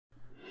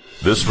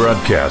This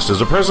broadcast is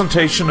a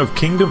presentation of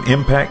Kingdom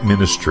Impact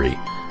Ministry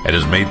and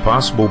is made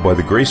possible by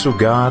the grace of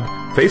God,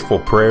 faithful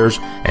prayers,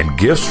 and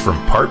gifts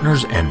from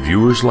partners and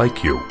viewers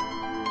like you.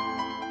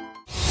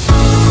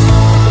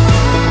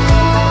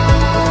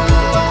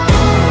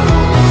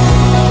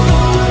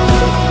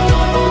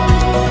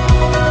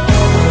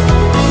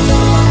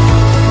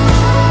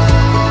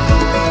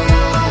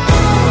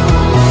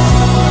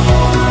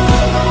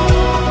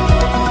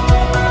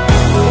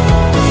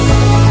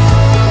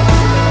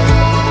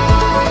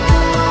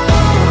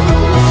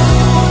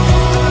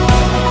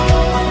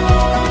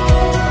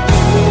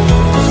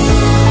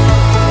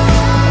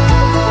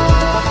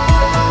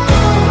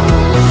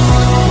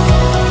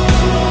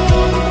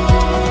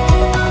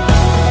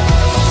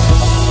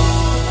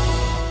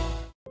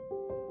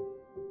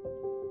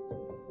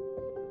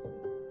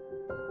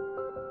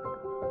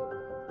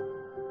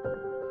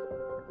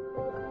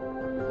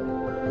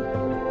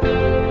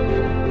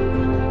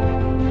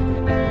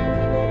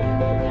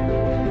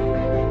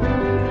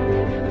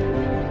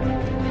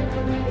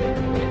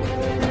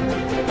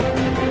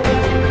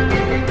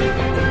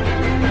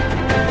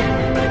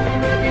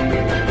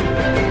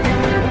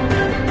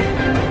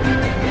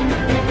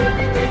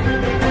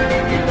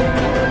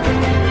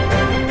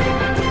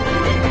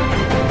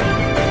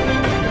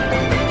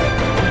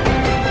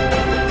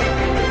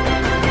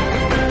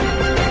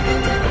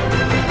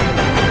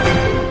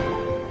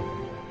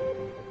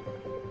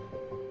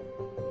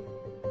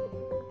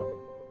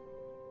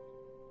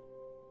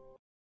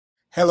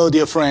 Hello,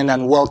 dear friend,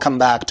 and welcome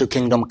back to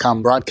Kingdom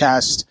Come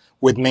broadcast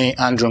with me,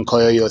 Andrew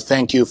Nkoyoyo.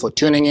 Thank you for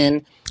tuning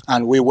in,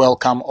 and we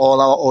welcome all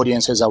our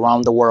audiences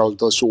around the world,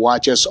 those who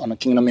watch us on the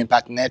Kingdom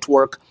Impact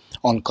Network,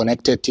 on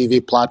connected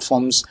TV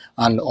platforms,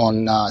 and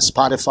on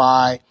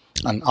Spotify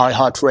and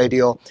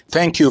iHeartRadio.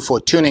 Thank you for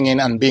tuning in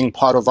and being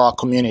part of our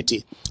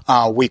community.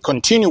 We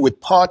continue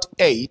with Part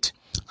 8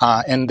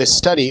 in the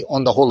study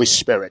on the Holy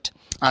Spirit,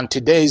 and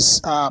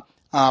today's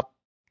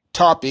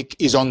topic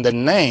is on the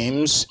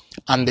names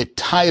and the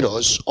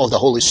titles of the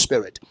Holy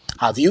Spirit.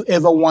 Have you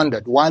ever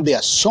wondered why there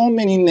are so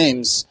many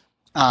names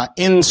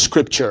in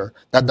Scripture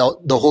that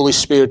the Holy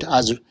Spirit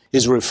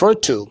is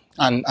referred to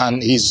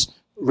and is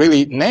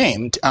really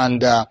named?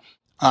 And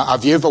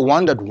have you ever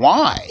wondered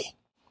why?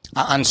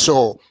 And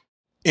so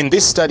in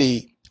this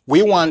study,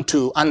 we want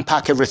to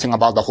unpack everything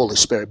about the Holy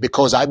Spirit,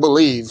 because I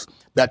believe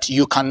that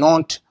you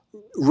cannot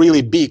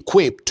really be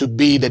equipped to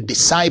be the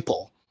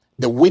disciple,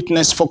 the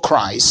witness for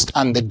Christ,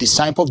 and the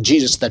disciple of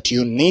Jesus that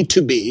you need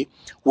to be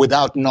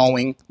without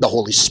knowing the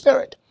Holy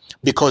Spirit.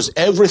 Because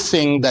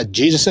everything that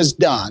Jesus has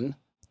done,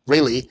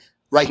 really,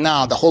 right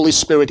now, the Holy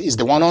Spirit is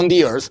the one on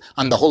the earth,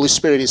 and the Holy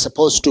Spirit is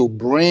supposed to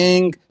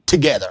bring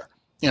together,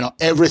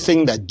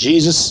 everything that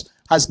Jesus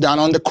has done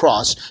on the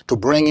cross, to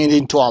bring it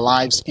into our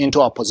lives, into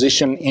our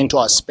position, into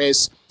our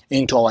space,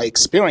 into our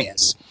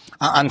experience.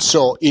 And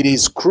so it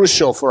is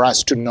crucial for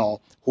us to know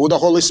who the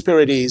Holy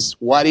Spirit is,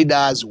 what he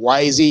does,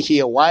 why is he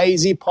here, why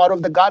is he part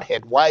of the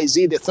Godhead, why is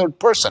he the third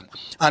person.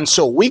 And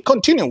so we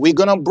continue. We're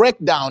going to break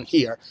down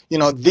here,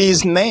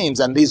 these names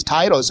and these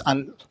titles.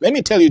 And let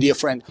me tell you, dear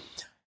friend,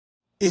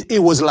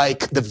 it was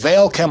like the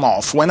veil came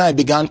off when I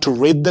began to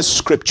read the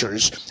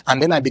Scriptures,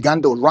 and then I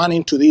began to run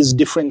into these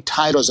different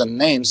titles and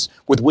names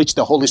with which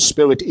the Holy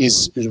Spirit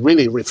is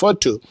really referred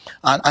to.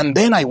 And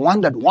then I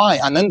wondered why.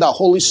 And then the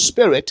Holy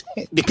Spirit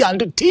began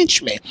to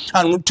teach me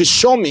and to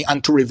show me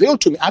and to reveal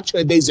to me,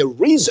 actually, there's a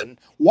reason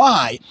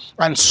why.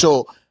 And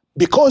so,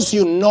 because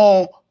you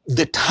know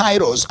the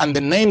titles and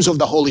the names of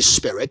the Holy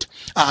Spirit,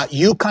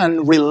 you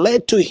can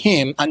relate to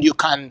him, and you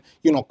can,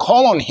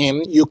 call on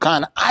him. You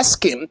can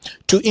ask him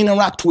to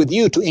interact with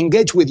you, to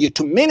engage with you,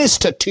 to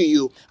minister to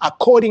you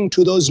according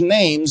to those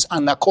names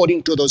and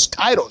according to those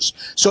titles.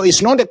 So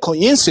it's not a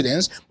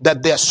coincidence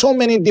that there are so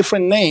many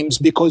different names,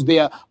 because they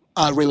are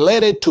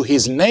related to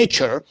his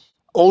nature,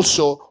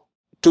 also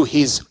to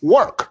his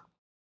work.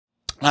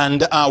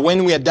 And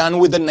when we are done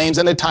with the names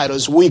and the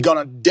titles, we're going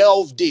to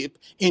delve deep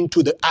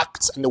into the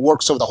acts and the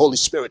works of the Holy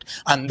Spirit.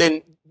 And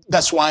then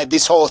that's why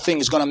this whole thing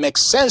is going to make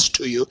sense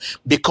to you,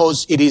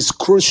 because it is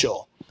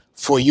crucial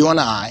for you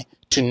and I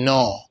to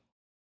know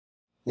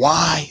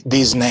why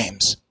these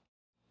names.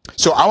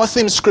 So our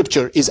theme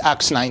scripture is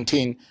Acts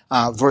 19,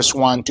 verse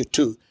 1 to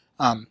 2.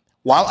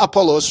 While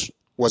Apollos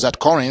was at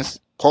Corinth,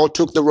 Paul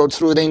took the road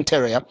through the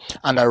interior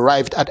and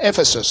arrived at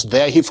Ephesus.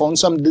 There he found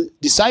some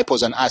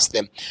disciples and asked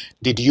them,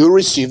 "Did you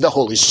receive the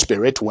Holy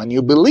Spirit when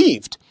you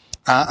believed?"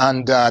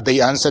 And they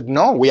answered,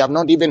 "No, we have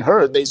not even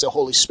heard there is a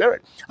Holy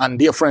Spirit." And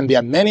dear friend, there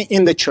are many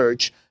in the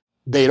church,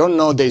 they don't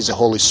know there is a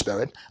Holy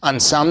Spirit.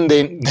 And some,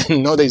 they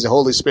know there is a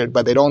Holy Spirit,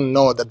 but they don't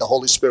know that the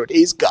Holy Spirit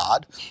is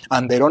God,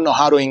 and they don't know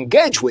how to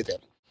engage with him.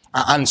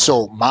 And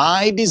so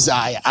my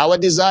desire, our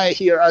desire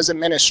here as a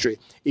ministry,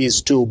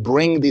 is to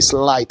bring this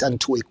light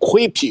and to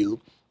equip you,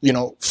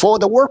 for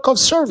the work of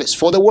service,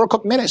 for the work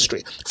of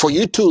ministry, for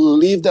you to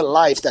live the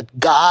life that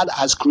God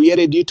has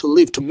created you to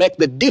live, to make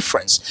the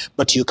difference.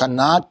 But you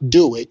cannot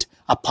do it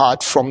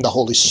apart from the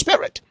Holy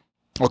Spirit.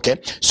 Okay,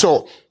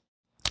 so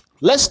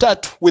let's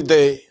start with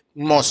the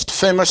most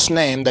famous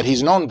name that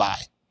he's known by,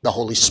 the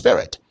Holy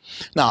Spirit.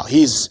 Now,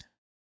 he's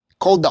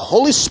called the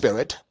Holy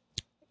Spirit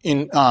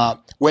in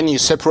when you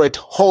separate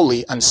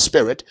holy and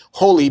spirit.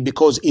 Holy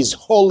because he's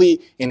holy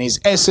in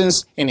his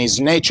essence, in his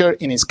nature,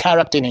 in his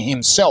character, in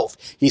himself.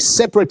 He's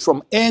separate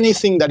from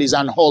anything that is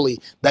unholy,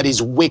 that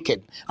is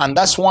wicked. And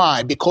that's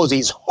why, because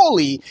he's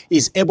holy,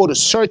 he's able to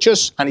search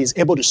us and he's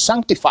able to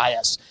sanctify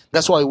us.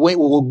 That's why we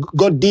will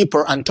go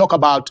deeper and talk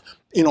about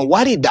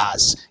what he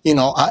does,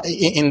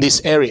 in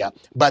this area.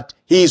 But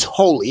he is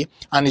holy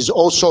and is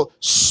also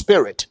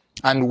spirit.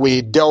 And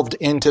we delved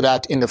into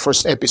that in the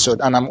first episode,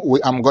 and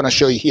I'm going to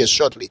show you here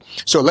shortly.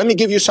 So let me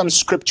give you some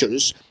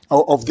scriptures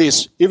of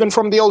this, even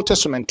from the Old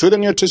Testament to the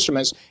New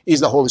Testament,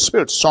 is the Holy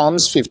Spirit.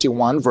 Psalms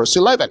 51, verse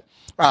 11.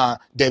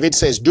 David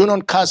says, "Do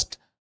not cast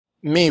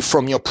me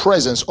from your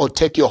presence or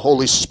take your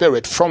Holy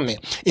Spirit from me."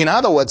 In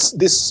other words,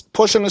 this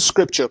portion of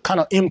scripture kind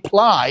of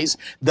implies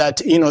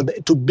that,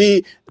 to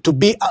be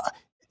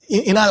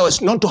in other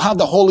words, not to have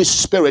the Holy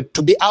Spirit,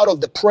 to be out of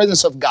the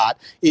presence of God,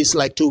 is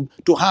like to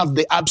have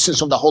the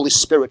absence of the Holy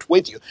Spirit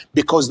with you,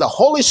 because the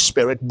Holy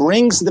Spirit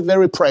brings the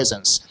very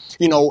presence.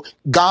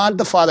 God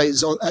the Father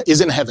is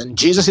in heaven.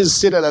 Jesus is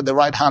seated at the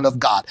right hand of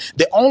God.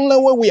 The only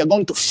way we are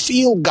going to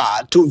feel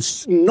God, to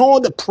know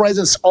the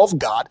presence of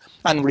God,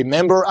 and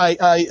remember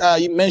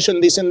I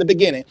mentioned this in the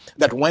beginning,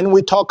 that when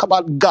we talk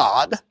about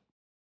God,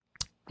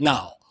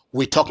 now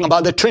we're talking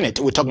about the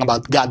Trinity. We're talking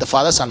about God the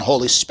Father, Son,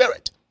 Holy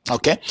Spirit.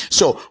 Okay,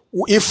 so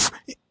if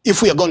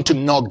we are going to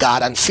know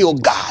God and feel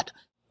God,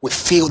 we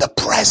feel the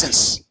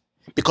presence,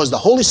 because the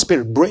Holy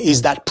Spirit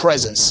is that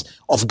presence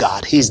of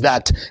God. He is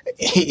that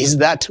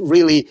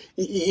really,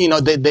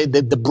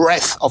 the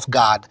breath of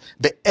God.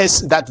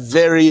 That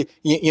very,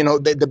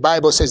 the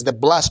Bible says the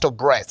blast of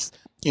breath.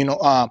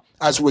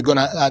 As we're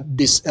gonna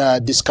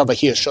discover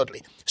here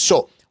shortly.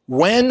 So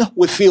when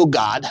we feel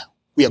God,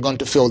 we are going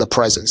to feel the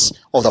presence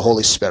of the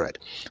Holy Spirit.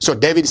 So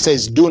David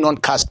says, "Do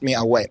not cast me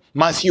away."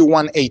 Matthew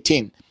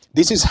 1:18.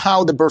 This is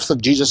how the birth of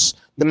Jesus,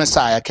 the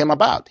Messiah, came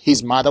about.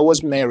 His mother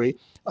was Mary,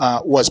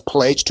 was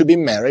pledged to be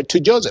married to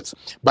Joseph.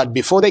 But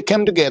before they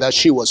came together,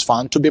 she was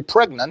found to be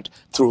pregnant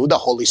through the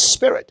Holy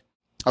Spirit.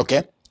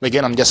 Okay?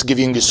 Again, I'm just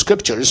giving you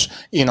scriptures,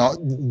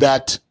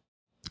 that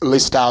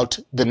list out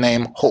the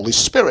name Holy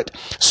Spirit.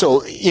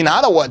 So, in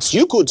other words,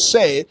 you could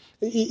say,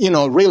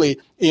 really,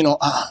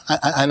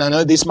 and I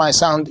know this might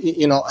sound,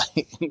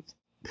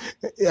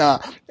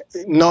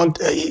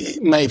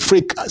 may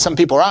freak some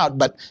people out,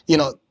 but,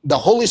 the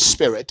Holy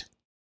Spirit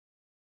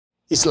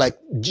is like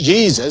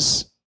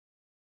Jesus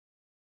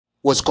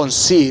was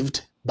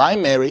conceived by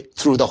Mary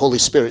through the Holy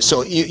Spirit.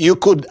 So you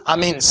could,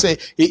 say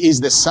he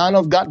is the Son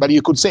of God, but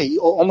you could say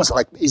almost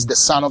like he's the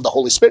Son of the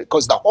Holy Spirit,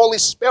 because the Holy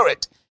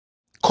Spirit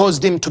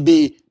caused him to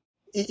be,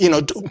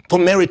 for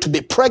Mary to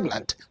be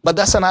pregnant. But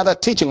that's another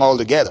teaching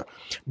altogether.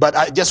 But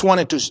I just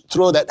wanted to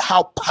throw that,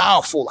 how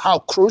powerful, how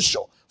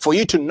crucial for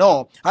you to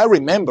know. I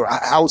remember,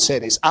 I would say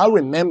this, I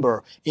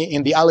remember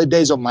in the early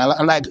days of my life,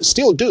 and I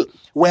still do,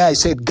 where I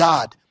said,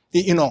 "God,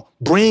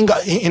 bring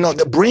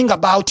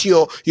about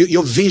your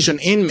vision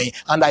in me."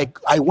 And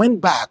I went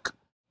back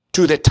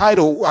to the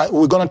title.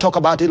 We're going to talk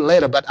about it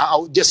later, but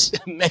I'll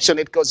just mention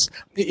it because,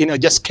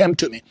 just came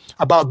to me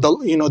about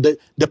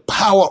the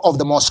power of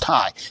the Most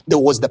High. There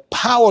was the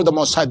power of the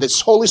Most High, this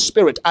Holy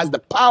Spirit as the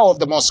power of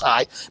the Most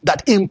High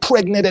that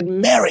impregnated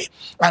Mary.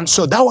 And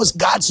so that was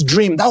God's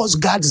dream. That was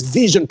God's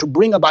vision to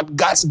bring about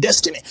God's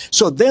destiny.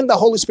 So then the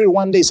Holy Spirit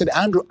one day said,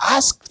 "Andrew,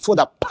 ask for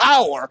the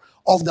power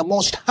of the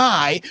Most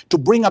High to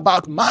bring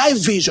about my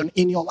vision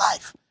in your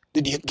life."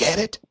 Did you get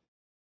it?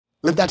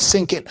 Let that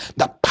sink in.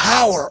 The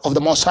power of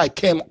the Most High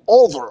came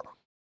over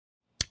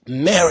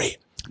Mary,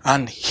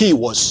 and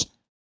Jesus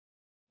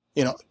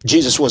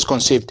was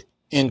conceived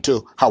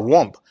into her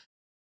womb.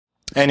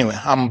 Anyway,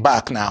 I'm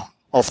back now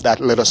off that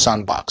little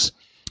sandbox.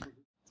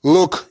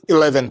 Luke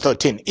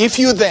 11:13. "If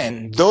you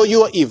then, though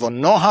you are evil,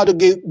 know how to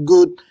give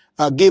good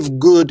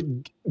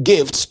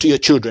gifts to your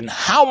children,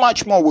 how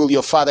much more will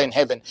your Father in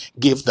heaven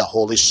give the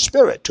Holy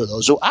Spirit to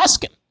those who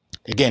ask him?"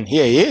 Again,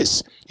 here he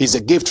is. He's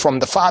a gift from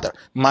the Father.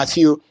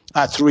 Matthew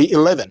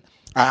 3:11.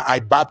 "I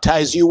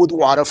baptize you with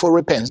water for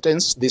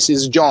repentance." This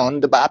is John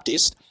the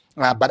Baptist.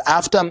 "But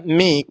after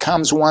me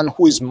comes one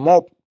who is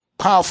more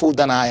powerful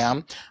than I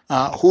am,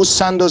 whose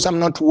sandals I'm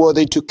not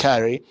worthy to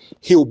carry.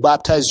 He will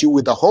baptize you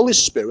with the Holy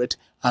Spirit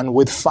and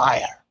with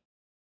fire."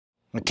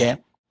 Okay?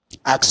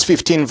 Acts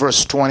 15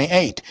 verse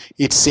 28.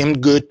 "It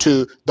seemed good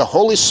to the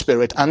Holy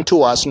Spirit and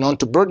to us not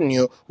to burden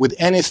you with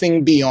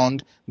anything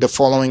beyond the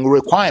following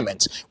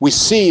requirements." We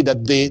see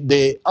that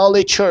the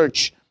early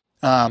church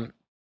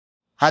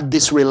had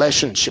this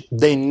relationship.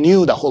 They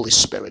knew the Holy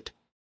Spirit.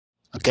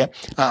 Okay?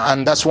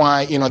 And that's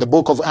why, the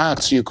book of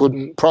Acts, you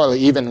could probably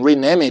even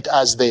rename it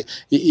as the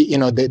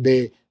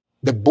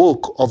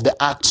book of the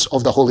Acts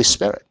of the Holy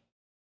Spirit.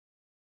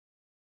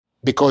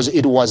 Because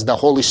it was the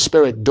Holy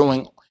Spirit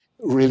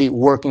really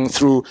working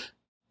through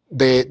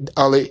the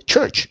early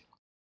church.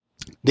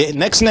 The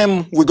next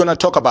name we're going to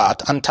talk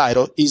about and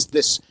title is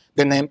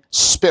the name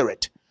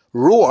Spirit.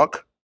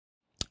 Ruach,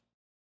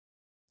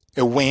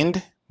 a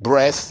wind,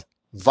 breath,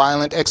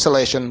 violent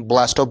exhalation,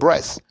 blast of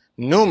breath.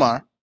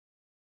 Pneuma,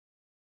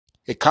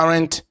 a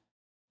current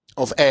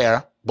of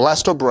air,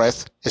 blast of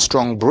breath, a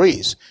strong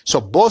breeze. So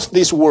both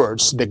these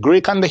words, the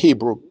Greek and the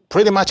Hebrew,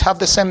 pretty much have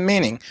the same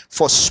meaning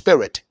for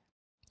spirit.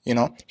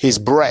 His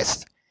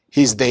breath.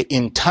 He's the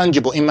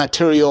intangible,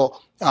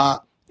 immaterial,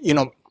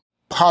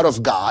 part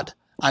of God.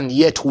 And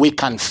yet we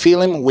can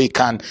feel him.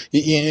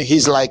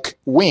 He's like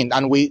wind.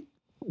 And we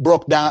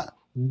broke that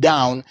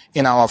down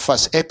in our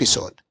first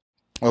episode.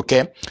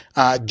 Okay.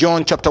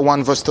 John chapter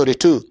 1 verse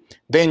 32.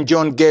 Then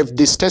John gave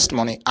this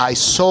testimony. I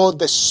saw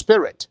the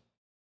Spirit.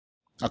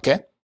 Okay.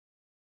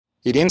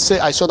 He didn't say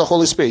I saw the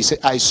Holy Spirit. He said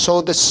I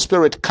saw the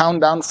Spirit come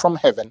down from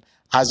heaven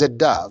as a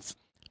dove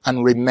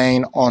and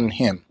remain on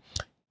him.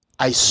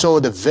 I saw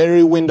the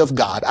very wind of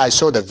God. I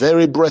saw the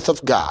very breath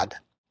of God.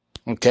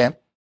 Okay.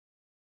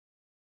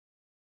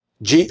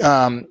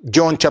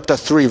 John chapter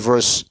 3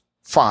 verse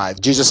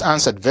 5. Jesus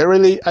answered,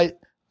 verily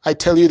I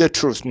tell you the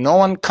truth. No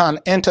one can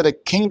enter the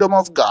kingdom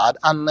of God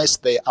unless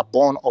they are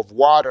born of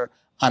water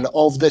and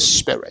of the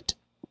Spirit.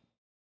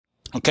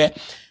 Okay.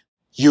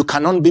 You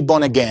cannot be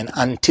born again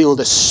until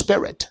the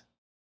Spirit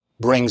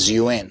brings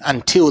you in,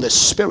 until the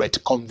Spirit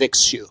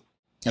convicts you.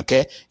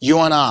 Okay. You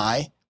and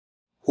I,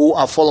 who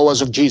are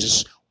followers of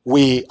Jesus,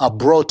 we are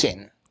brought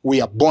in.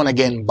 We are born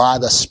again by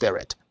the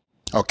Spirit.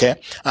 Okay.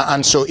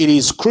 And so it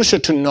is crucial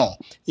to know,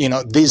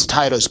 these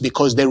titles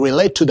because they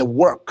relate to the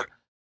work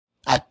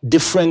at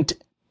different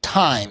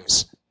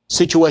times,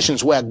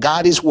 situations where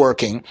God is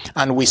working,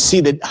 and we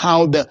see that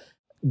how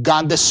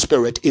God the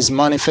Spirit is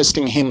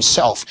manifesting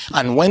himself.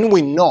 And when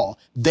we know,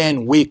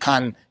 then we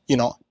can,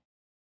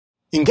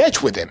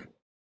 engage with him.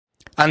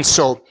 And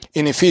so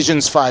in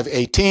Ephesians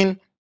 5:18,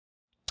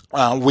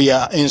 we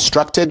are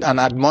instructed and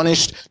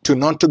admonished to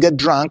not to get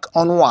drunk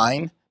on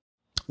wine,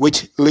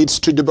 which leads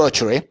to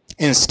debauchery.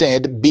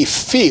 Instead, be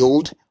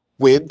filled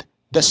with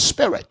the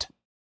Spirit.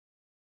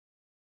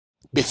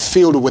 Be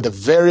filled with the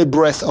very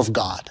breath of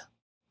God.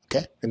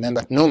 Okay?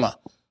 Remember, pneuma,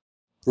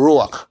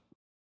 ruach,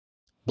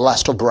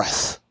 blast of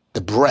breath.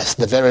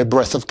 The very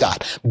breath of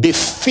God. Be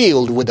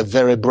filled with the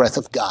very breath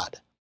of God.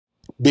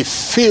 Be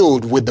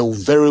filled with the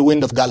very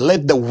wind of God.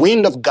 Let the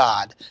wind of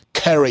God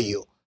carry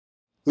you.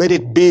 Let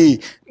it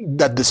be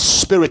that the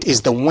Spirit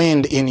is the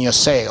wind in your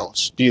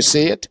sails. Do you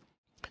see it?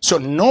 So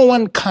no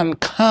one can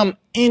come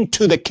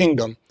into the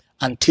kingdom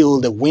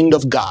until the wind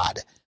of God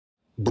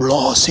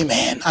blows him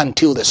in,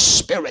 until the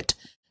Spirit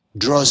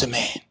draws him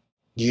in.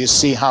 Do you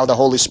see how the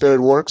Holy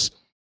Spirit works?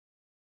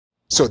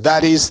 So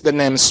that is the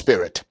name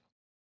Spirit.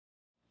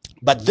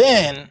 But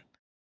then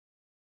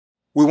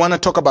we want to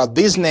talk about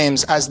these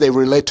names as they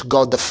relate to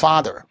God the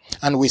Father.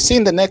 And we see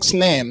in the next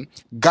name,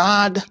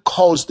 God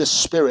calls the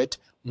Spirit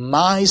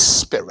my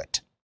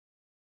Spirit.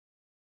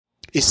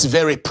 It's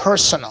very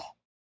personal.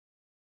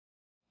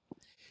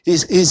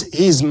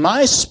 He's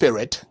my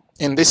Spirit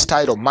in this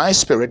title, my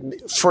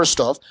Spirit, first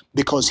off,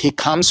 because he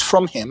comes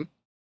from him,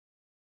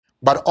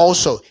 but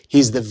also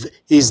he's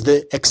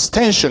the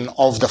extension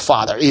of the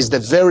Father. He's the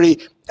very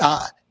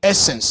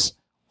essence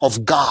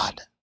of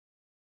God.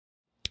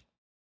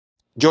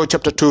 Joel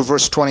chapter 2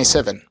 verse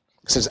 27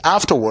 says,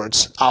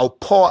 afterwards I'll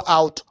pour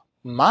out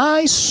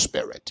my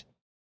Spirit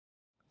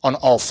on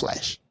all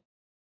flesh.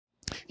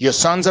 Your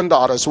sons and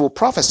daughters will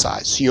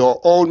prophesy.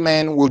 Your old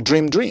men will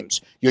dream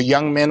dreams. Your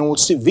young men will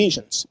see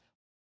visions.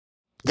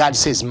 God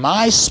says,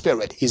 my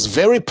Spirit is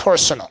very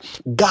personal.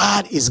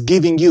 God is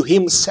giving you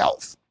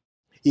himself.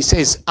 He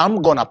says,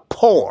 I'm going to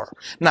pour.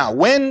 Now,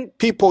 when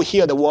people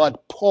hear the word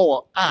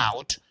pour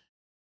out,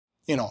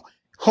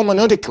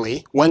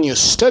 hermeneutically, when you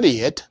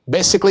study it,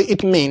 basically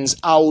it means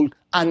I'll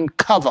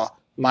uncover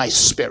my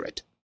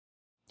Spirit.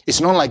 It's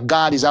not like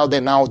God is out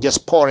there now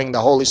just pouring the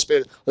Holy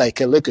Spirit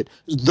like a liquid.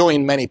 Though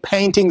in many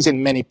paintings,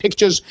 in many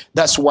pictures,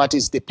 that's what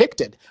is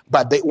depicted.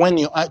 But when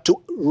you are to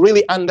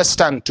really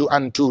understand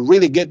and to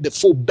really get the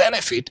full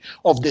benefit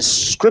of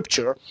this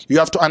scripture, you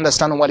have to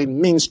understand what it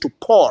means to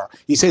pour.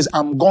 He says,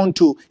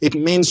 it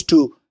means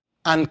to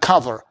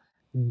uncover,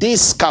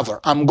 discover.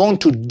 I'm going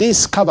to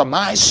discover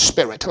my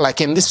Spirit.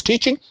 Like in this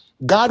teaching,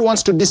 God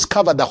wants to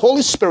discover the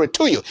Holy Spirit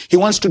to you. He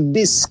wants to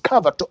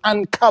discover, to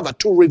uncover,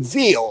 to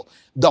reveal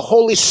the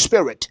Holy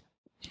Spirit.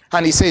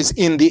 And he says,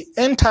 in the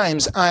end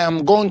times, I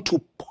am going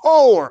to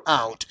pour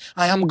out.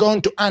 I am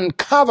going to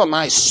uncover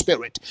my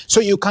Spirit so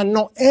you can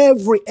know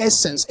every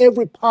essence,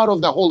 every part of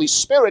the Holy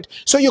Spirit,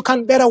 so you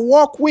can better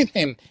walk with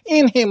him,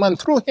 in him, and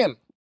through him.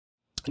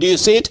 Do you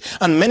see it?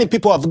 And many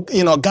people have,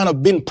 kind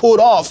of been put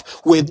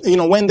off with,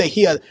 when they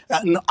hear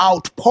an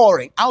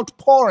outpouring.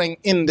 Outpouring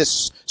in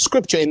this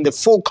scripture, in the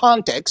full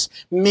context,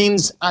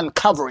 means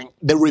uncovering,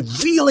 the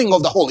revealing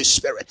of the Holy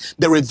Spirit.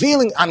 The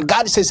revealing, and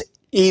God says,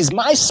 He's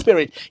my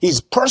Spirit.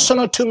 He's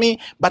personal to me,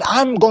 but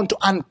I'm going to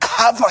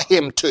uncover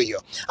him to you.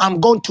 I'm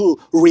going to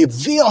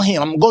reveal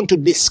him. I'm going to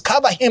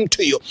discover him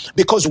to you.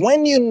 Because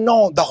when you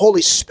know the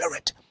Holy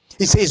Spirit,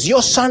 he says,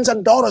 your sons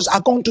and daughters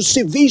are going to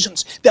see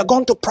visions. They're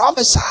going to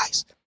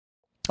prophesy.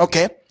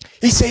 Okay?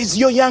 He says,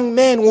 your young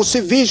men will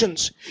see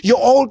visions. Your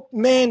old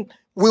men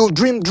will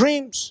dream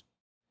dreams.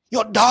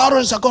 Your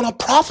daughters are going to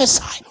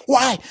prophesy.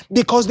 Why?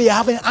 Because they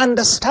have an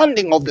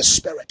understanding of the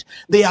Spirit.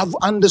 They have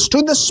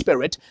understood the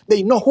Spirit.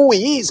 They know who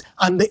He is,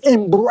 and they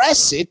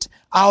embrace it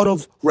out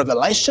of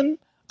revelation,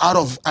 out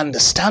of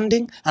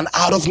understanding, and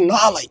out of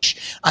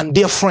knowledge. And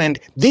dear friend,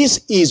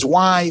 this is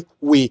why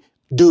we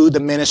do the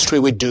ministry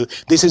we do.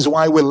 This is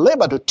why we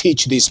labor to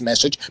teach this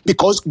message,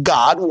 because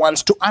God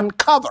wants to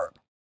uncover.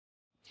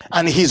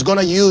 And He's going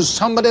to use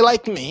somebody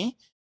like me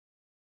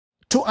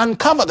to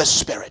uncover the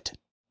Spirit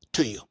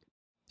to you.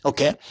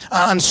 Okay?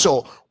 And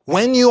so,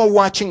 when you are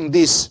watching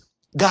this,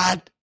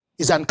 God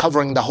is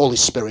uncovering the Holy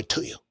Spirit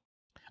to you.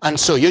 And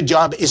so your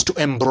job is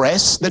to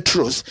embrace the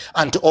truth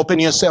and to open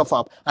yourself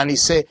up. And He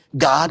say,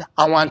 God,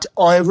 I want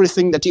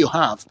everything that you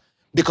have.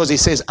 Because He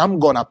says, I'm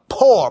going to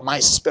pour my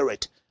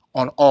Spirit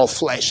on all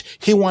flesh.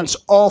 He wants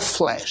all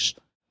flesh.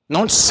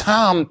 Not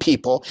some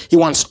people. He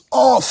wants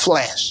all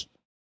flesh.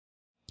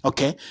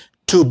 Okay?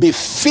 To be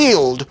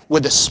filled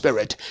with the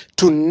Spirit.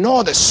 To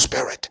know the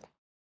Spirit.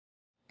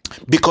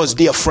 Because,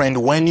 dear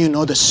friend, when you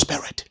know the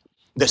Spirit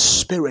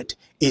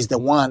is the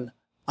one,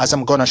 as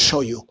I'm going to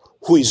show you,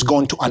 who is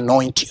going to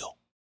anoint you.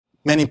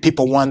 Many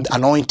people want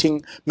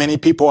anointing. Many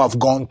people have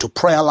gone to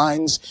prayer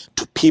lines,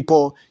 to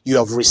people. You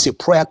have received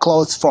prayer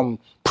cloths from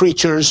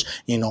preachers,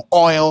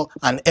 oil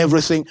and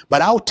everything.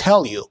 But I'll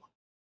tell you,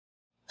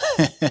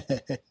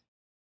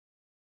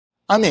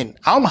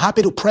 I'm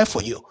happy to pray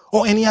for you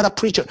or any other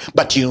preacher.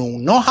 But you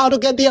know how to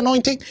get the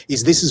anointing?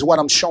 This is what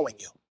I'm showing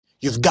you.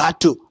 You've got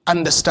to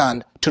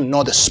understand to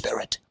know the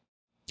Spirit.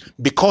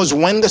 Because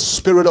when the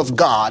Spirit of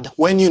God,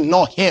 when you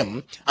know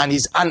Him and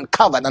He's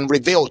uncovered and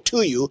revealed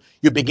to you,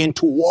 you begin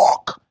to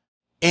walk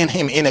in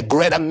Him in a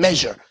greater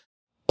measure.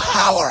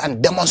 Power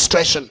and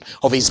demonstration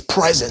of His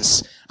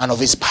presence and of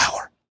His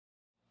power.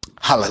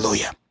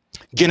 Hallelujah.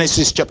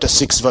 Genesis chapter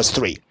 6 verse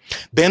 3.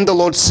 Then the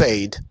Lord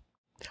said,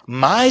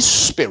 my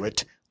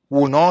Spirit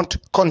will not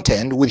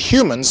contend with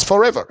humans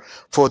forever,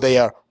 for they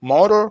are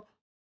mortal.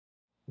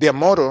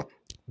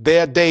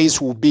 Their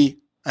days will be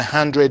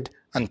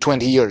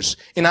 120 years.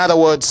 In other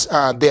words,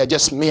 they are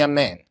just mere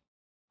men.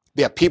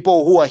 There are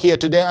people who are here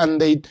today and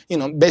they,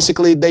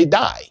 basically they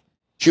die.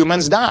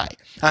 Humans die.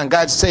 And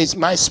God says,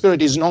 my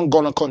Spirit is not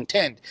going to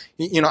contend.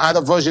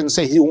 Other versions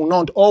say He will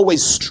not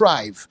always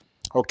strive,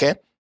 okay,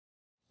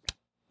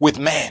 with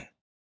man.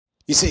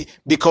 You see,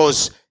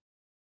 because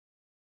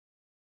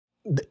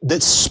the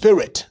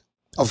Spirit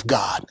of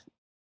God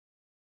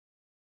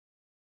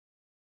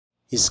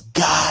is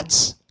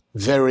God's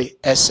very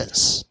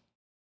essence.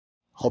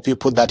 Hope you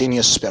put that in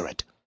your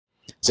spirit.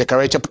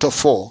 Zechariah chapter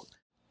 4,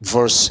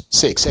 verse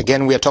 6.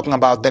 Again, we are talking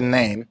about the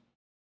name,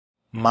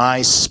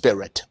 My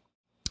Spirit.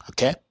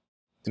 Okay?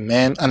 The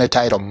name and the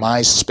title,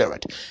 My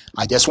Spirit.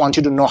 I just want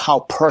you to know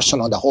how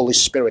personal the Holy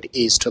Spirit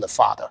is to the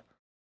Father.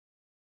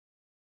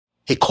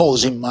 He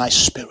calls Him My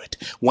Spirit.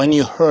 When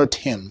you hurt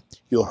Him,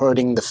 you're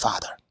hurting the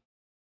Father.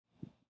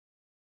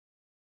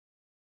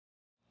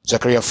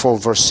 Zechariah 4,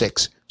 verse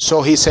 6.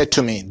 So He said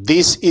to me,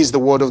 this is the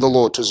word of the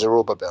Lord to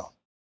Zerubbabel.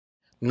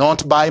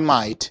 Not by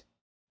might,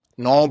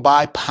 nor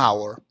by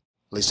power,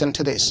 listen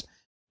to this,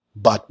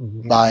 but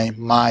by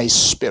my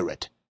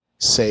Spirit,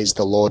 says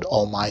the Lord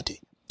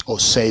Almighty, or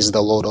says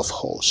the Lord of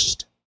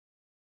hosts.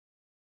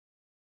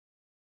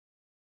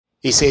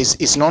 He says,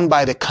 it's not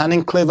by the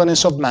cunning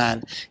cleverness of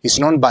man, it's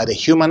not by the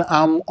human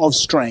arm of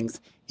strength,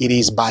 it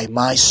is by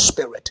my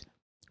Spirit.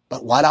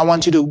 But what I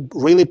want you to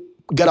really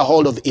get a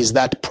hold of is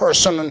that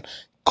personal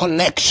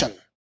connection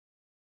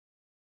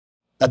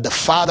that the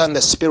Father and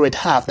the Spirit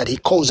have, that He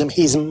calls Him,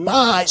 He's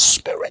my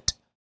Spirit.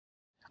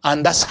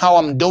 And that's how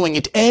I'm doing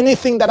it.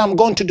 Anything that I'm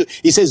going to do.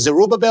 He says,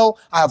 Zerubbabel,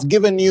 I have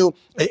given you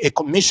a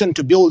commission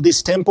to build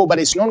this temple, but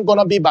it's not going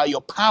to be by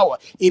your power.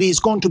 It is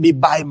going to be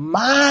by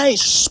my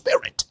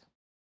Spirit.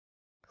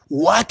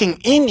 Working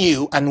in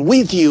you and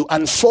with you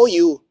and for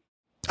you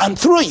and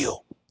through you.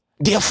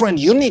 Dear friend,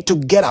 you need to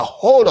get a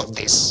hold of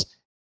this.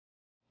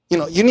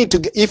 You need to,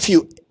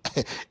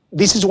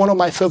 this is one of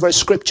my favorite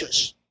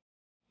scriptures.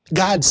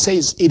 God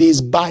says it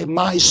is by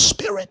my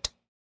Spirit.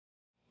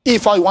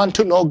 If I want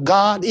to know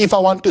God, if I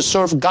want to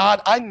serve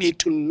God, I need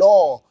to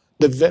know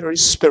the very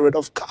Spirit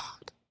of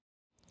God.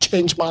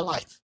 Change my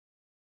life.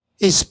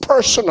 It's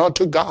personal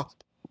to God.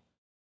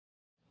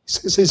 He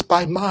says it's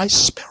by my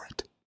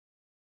Spirit.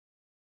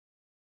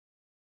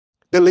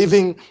 The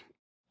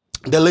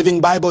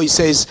Living Bible, he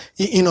says,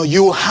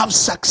 you have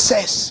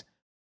success,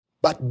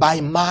 but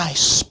by my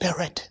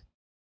Spirit.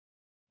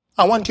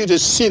 I want you to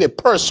see the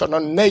personal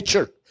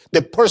nature,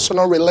 the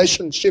personal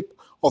relationship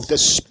of the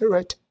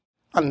Spirit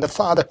and the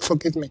Father.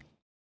 Forgive me.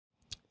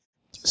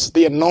 Just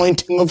the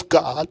anointing of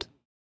God.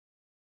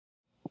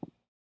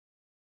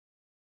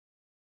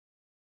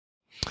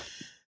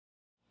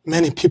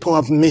 Many people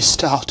have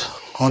missed out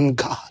on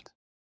God.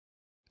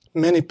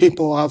 Many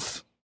people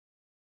have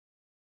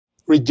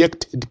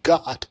rejected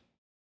God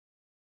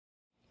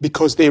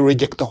because they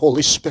reject the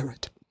Holy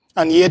Spirit.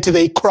 And yet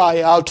they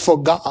cry out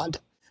for God.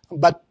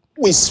 But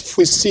we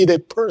see the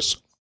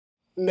personal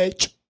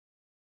nature,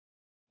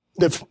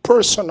 the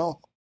personal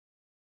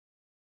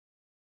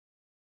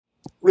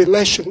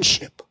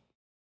relationship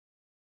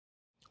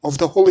of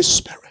the Holy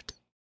Spirit,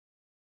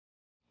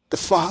 the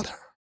Father,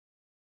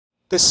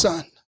 the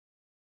Son,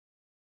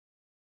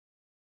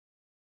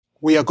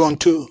 we are going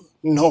to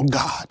know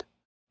God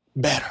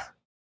better.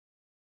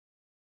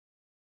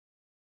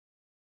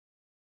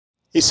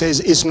 He says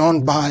it's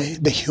known by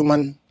the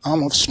human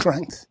arm of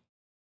strength.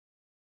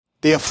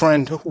 Dear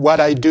friend, what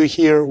I do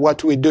here,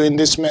 what we do in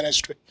this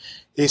ministry,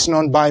 is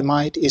not by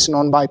might, it's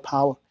not by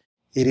power.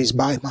 It is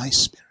by my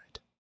Spirit,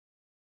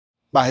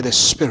 by the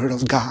Spirit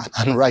of God.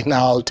 And right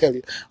now I'll tell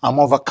you, I'm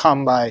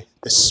overcome by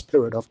the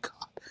Spirit of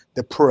God,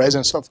 the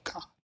presence of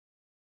God.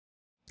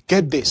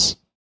 Get this.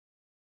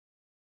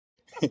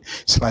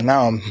 It's like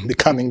now I'm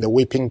becoming the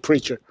weeping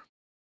preacher.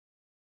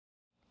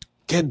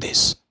 Get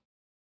this.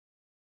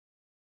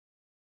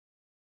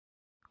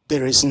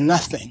 There is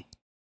nothing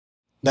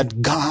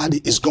that God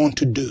is going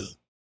to do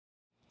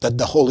that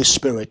the Holy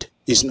Spirit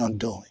is not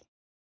doing.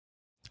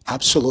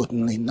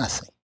 Absolutely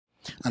nothing.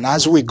 And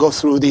as we go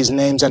through these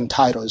names and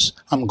titles,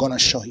 I'm going to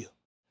show you.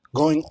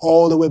 Going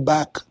all the way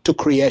back to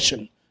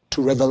creation,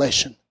 to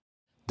Revelation,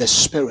 the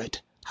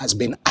Spirit has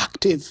been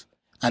active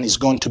and is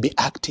going to be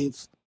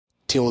active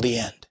till the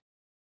end.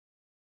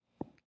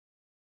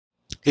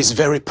 It's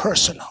very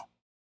personal.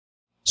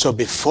 So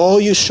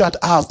before you shut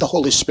out the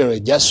Holy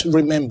Spirit, just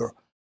remember,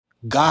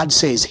 God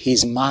says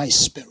He's my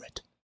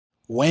Spirit.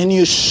 When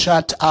you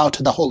shut out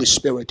the Holy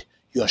Spirit,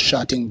 you're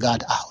shutting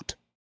God out.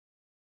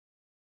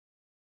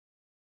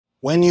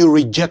 When you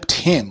reject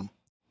Him,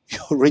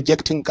 you're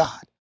rejecting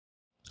God.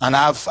 And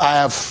I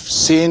have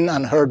seen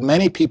and heard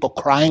many people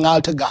crying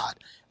out to God.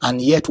 And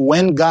yet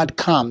when God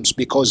comes,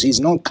 because He's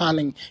not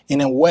coming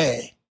in a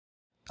way,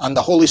 and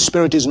the Holy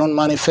Spirit is not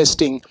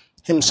manifesting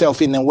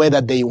Himself in a way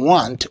that they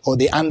want or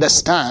they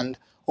understand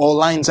or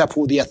lines up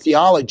with their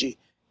theology,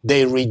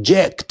 they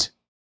reject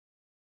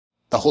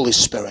the Holy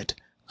Spirit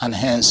and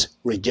hence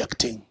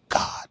rejecting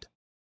God.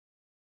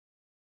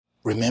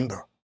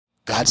 Remember,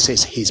 God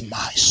says He's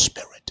my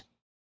Spirit.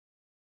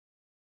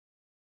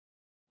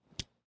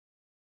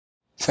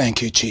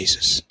 Thank you,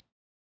 Jesus.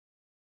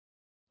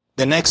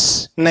 The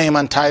next name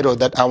and title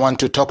that I want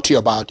to talk to you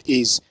about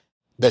is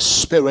the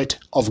Spirit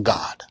of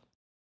God.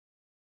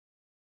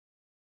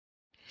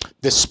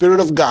 The Spirit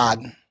of God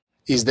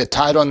is the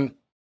title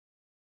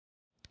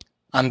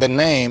and the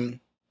name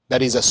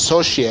that is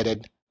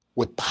associated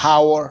with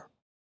power,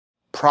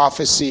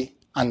 prophecy,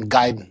 and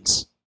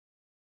guidance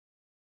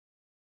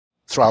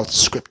throughout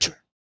Scripture.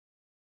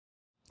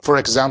 For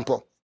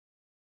example,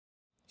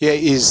 here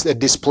is a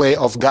display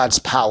of God's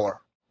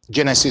power.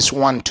 Genesis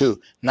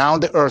 1:2. Now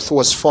the earth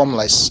was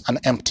formless and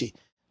empty.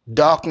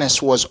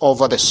 Darkness was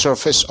over the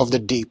surface of the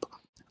deep,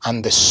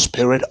 and the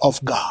Spirit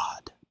of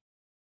God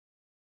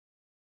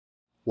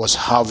was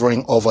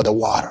hovering over the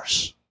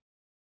waters.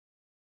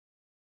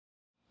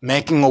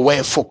 Making a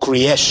way for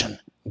creation,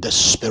 the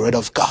Spirit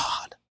of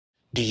God.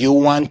 Do you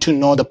want to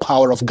know the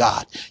power of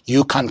God?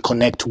 You can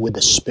connect with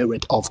the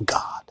Spirit of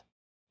God.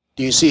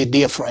 Do you see it,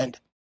 dear friend?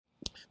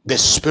 The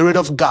Spirit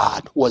of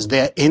God was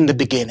there in the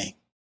beginning.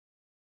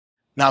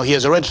 Now, He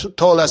has already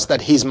told us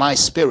that He's my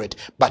Spirit.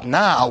 But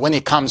now, when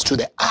it comes to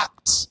the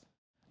acts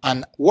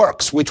and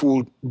works, which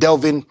we'll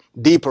delve in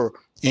deeper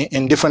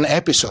in different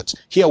episodes,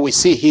 here we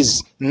see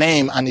His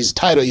name and His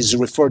title is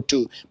referred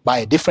to by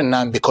a different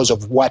name because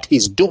of what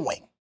He's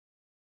doing.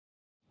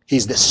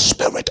 He's the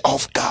Spirit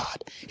of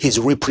God. He's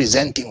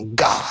representing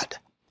God.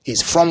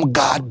 He's from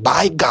God,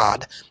 by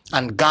God,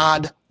 and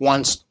God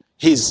wants,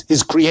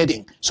 He's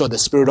creating. So the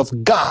Spirit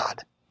of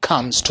God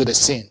comes to the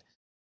scene.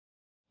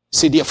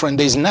 See, dear friend,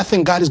 there's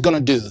nothing God is going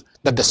to do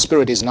that the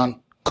Spirit is not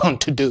going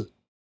to do.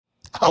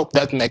 I hope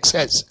that makes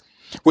sense.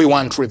 We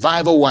want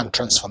revival, we want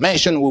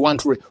transformation, we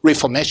want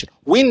reformation.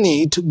 We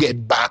need to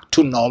get back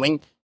to knowing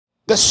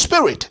the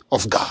Spirit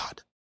of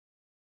God.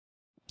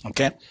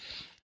 Okay?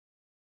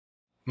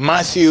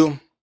 Matthew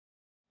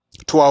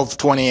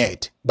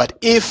 12:28. But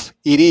if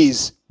it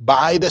is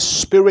by the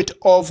Spirit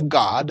of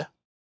God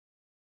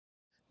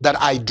that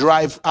I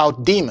drive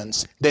out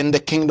demons, then the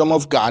kingdom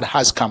of God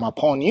has come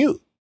upon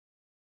you.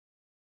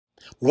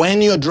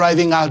 When you're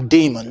driving out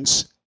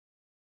demons,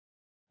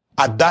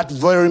 at that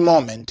very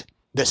moment,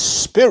 the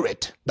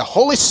Spirit, the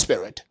Holy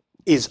Spirit,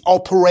 is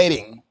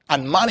operating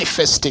and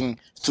manifesting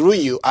through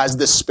you as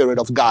the Spirit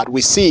of God.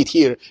 We see it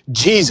here,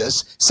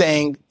 Jesus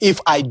saying, if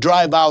I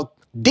drive out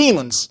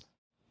demons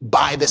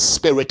by the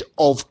Spirit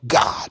of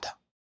God.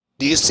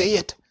 Do you see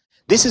it?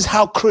 This is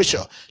how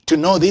crucial to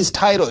know these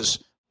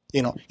titles.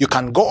 You know, you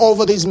can go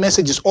over these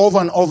messages over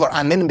and over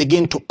and then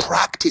begin to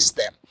practice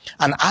them.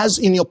 And as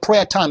in your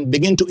prayer time,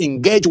 begin to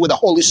engage with the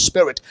Holy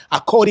Spirit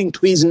according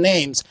to His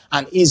names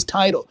and His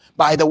title.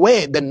 By the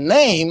way, the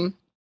name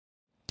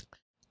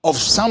of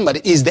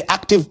somebody is the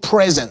active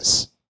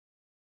presence.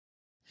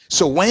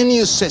 So when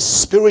you say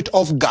Spirit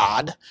of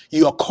God,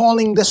 you are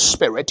calling the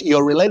Spirit,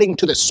 you're relating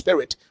to the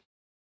Spirit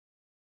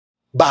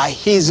by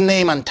His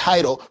name and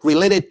title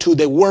related to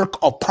the work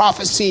of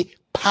prophecy,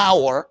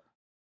 power,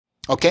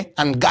 okay,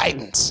 and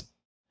guidance.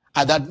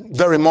 At that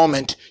very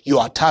moment, you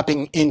are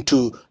tapping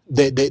into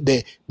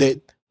the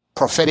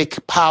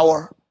prophetic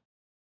power,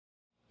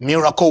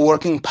 miracle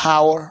working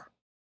power,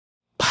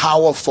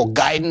 power for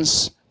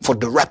guidance, for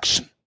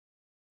direction.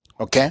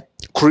 Okay?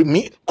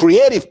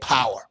 Creative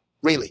power,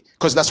 really,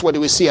 because that's what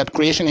we see at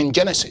creation in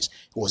Genesis.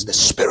 It was the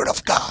Spirit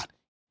of God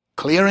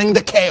clearing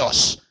the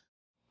chaos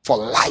for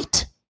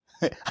light.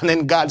 And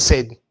then God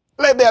said,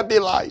 let there be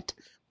light.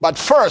 But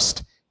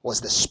first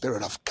was the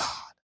Spirit of God.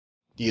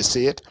 Do you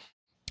see it?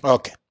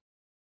 Okay.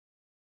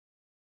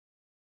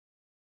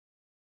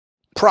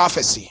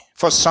 Prophecy.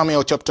 1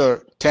 Samuel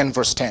chapter 10,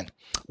 verse 10.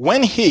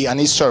 When he and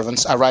his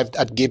servants arrived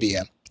at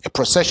Gibeah, a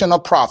procession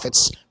of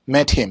prophets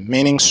met him,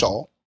 meaning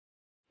Saul.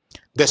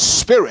 The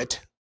Spirit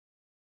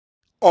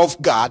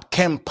of God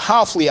came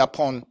powerfully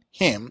upon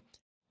him,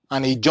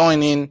 and he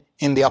joined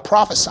in their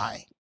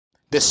prophesying.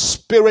 The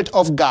Spirit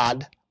of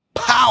God,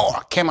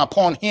 power came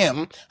upon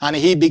him, and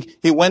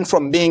he went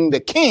from being the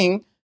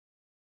king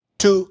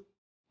to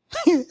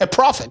a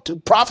prophet,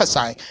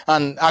 prophesying.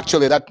 And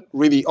actually that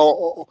really,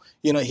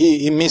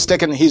 he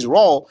mistaken his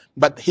role,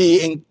 but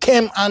he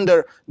came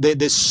under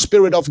the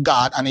Spirit of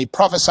God, and he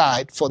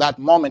prophesied for that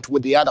moment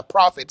with the other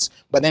prophets.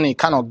 But then he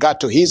kind of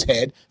got to his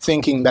head,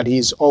 thinking that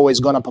he's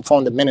always going to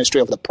perform the ministry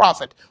of the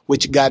prophet,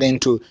 which got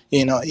into,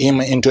 him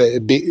into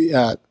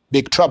a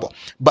big trouble.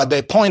 But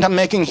the point I'm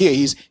making here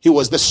is he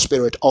was the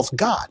Spirit of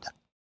God,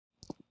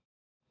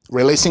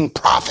 releasing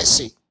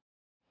prophecy.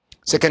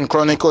 2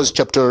 Chronicles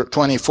chapter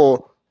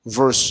 24,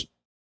 verse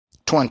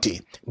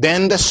 20.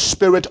 Then the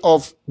Spirit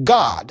of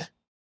God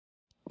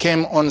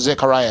came on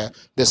Zechariah,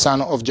 the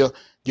son of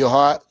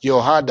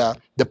Jehoiada,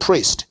 the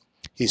priest.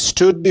 He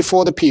stood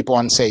before the people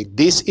and said,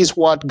 this is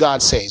what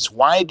God says.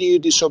 Why do you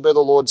disobey the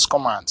Lord's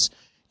commands?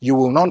 You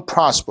will not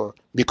prosper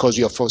because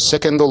you have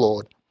forsaken the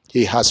Lord.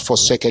 He has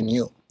forsaken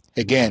you.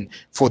 Again,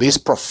 for these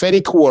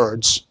prophetic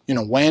words,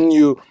 when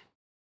you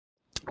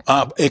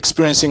are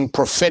experiencing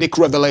prophetic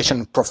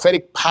revelation,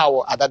 prophetic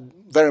power at that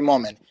very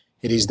moment,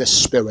 it is the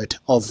Spirit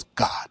of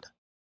God.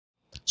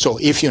 So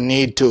if you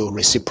need to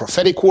receive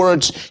prophetic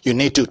words, you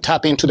need to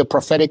tap into the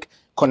prophetic,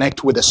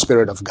 connect with the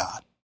Spirit of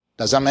God.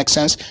 Does that make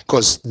sense?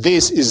 Because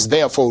this is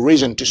there for a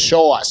reason, to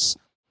show us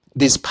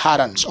these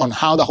patterns on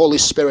how the Holy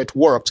Spirit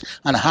works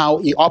and how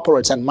he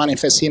operates and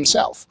manifests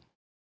himself.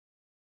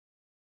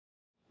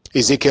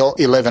 Ezekiel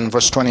 11,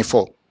 verse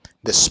 24.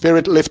 The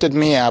Spirit lifted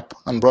me up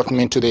and brought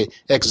me to the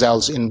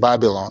exiles in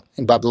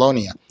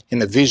Babylonia,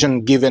 in a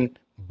vision given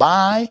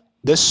by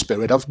the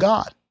Spirit of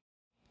God,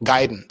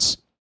 guidance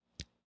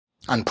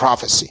and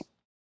prophecy.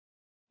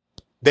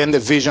 Then the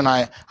vision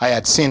I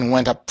had seen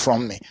went up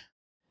from me.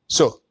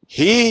 So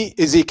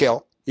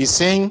Ezekiel, is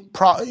seeing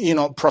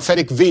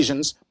prophetic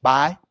visions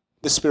by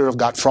the Spirit of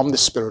God, from the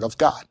Spirit of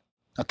God.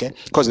 Okay,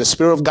 because the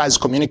Spirit of God is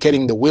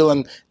communicating the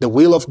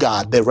will of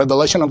God, the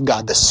revelation of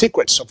God, the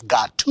secrets of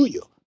God to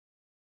you.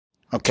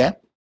 Okay,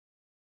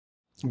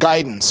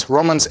 guidance.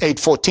 Romans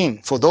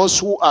 8:14. For those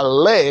who are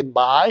led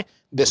by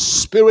the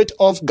Spirit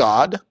of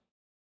God,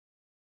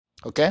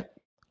 okay,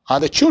 are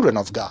the children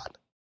of God.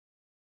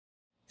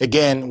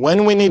 Again,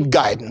 when we need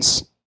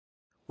guidance,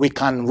 we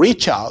can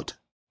reach out.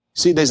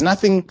 See, there's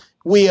nothing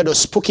weird or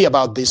spooky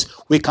about this.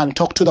 We can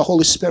talk to the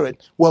Holy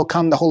Spirit,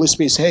 welcome the Holy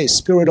Spirit, say, hey,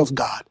 Spirit of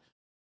God,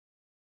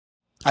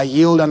 I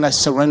yield and I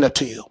surrender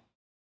to you.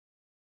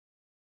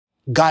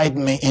 Guide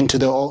me into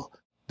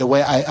the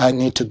way I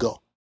need to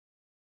go.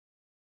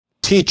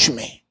 Teach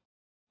me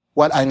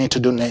what I need to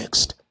do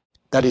next.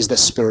 That is the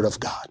Spirit of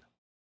God.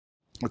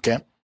 Okay?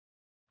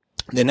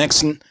 The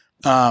next,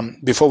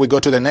 before we go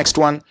to the next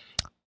one,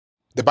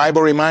 the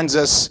Bible reminds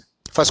us,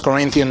 1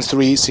 Corinthians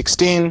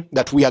 3:16,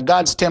 that we are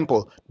God's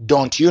temple.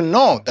 Don't you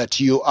know that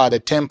you are the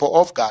temple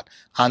of God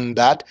and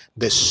that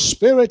the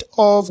Spirit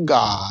of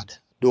God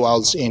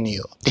dwells in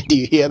you? Did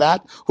you hear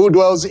that? Who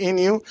dwells in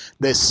you?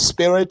 The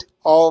Spirit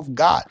of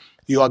God.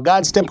 You are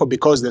God's temple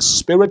because the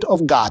Spirit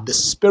of God, the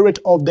Spirit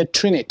of the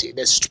Trinity,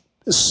 the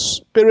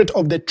Spirit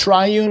of the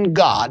Triune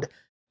God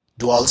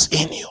dwells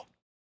in you.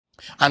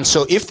 And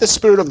so if the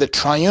Spirit of the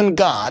Triune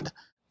God,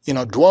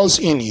 dwells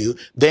in you,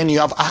 then you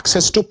have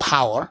access to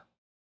power,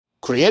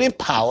 creative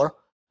power,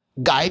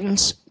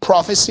 guidance,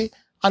 prophecy,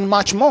 and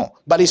much more.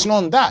 But it's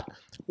not that.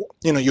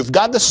 You've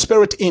got the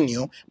Spirit in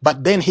you,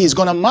 but then he's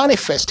going to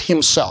manifest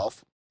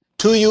himself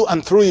to you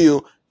and through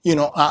you,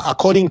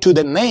 according to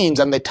the names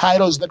and the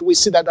titles that we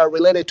see that are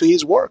related to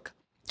his work.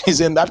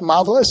 Isn't that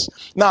marvelous?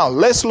 Now,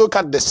 let's look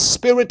at the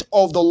Spirit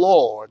of the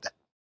Lord.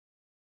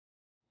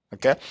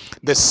 Okay?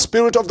 The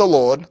Spirit of the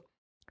Lord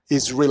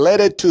is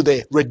related to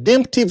the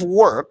redemptive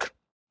work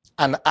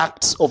and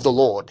acts of the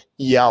Lord,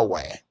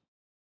 Yahweh.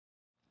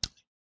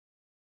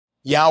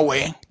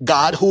 Yahweh,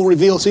 God who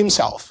reveals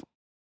himself.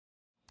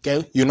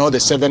 Okay, the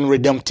 7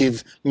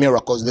 redemptive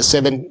miracles, the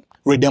 7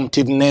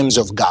 redemptive names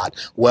of God.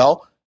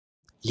 Well,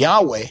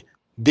 Yahweh,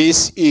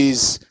 this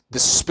is the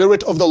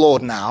Spirit of the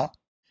Lord now.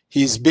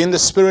 He's been the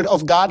Spirit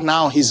of God.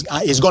 Now he's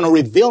going to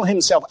reveal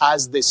himself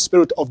as the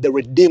Spirit of the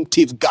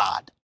redemptive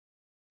God,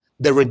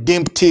 the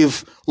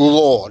redemptive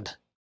Lord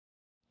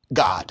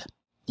God,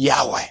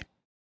 Yahweh.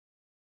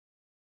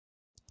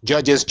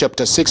 Judges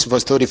chapter 6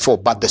 verse 34.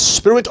 But the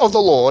Spirit of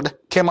the Lord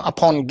came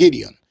upon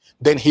Gideon.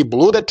 Then he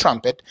blew the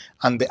trumpet,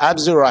 and the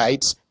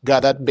Abzerites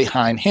gathered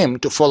behind him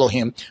to follow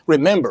him.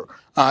 Remember,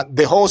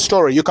 the whole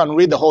story, you can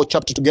read the whole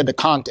chapter to get the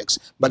context.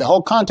 But the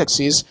whole context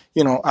is,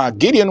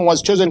 Gideon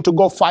was chosen to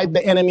go fight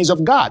the enemies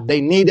of God. They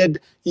needed,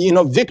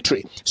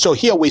 victory. So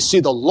here we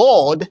see the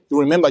Lord,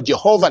 remember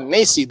Jehovah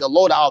Nissi, the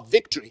Lord our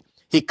victory.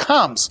 He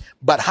comes.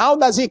 But how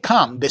does he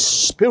come? The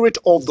Spirit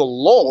of the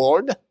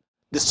Lord,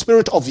 the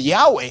Spirit of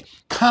Yahweh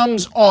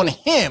comes on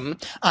him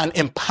and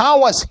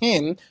empowers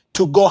him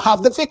to go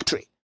have the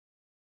victory.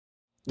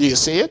 Do you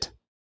see it?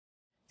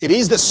 It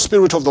is the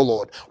Spirit of the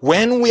Lord.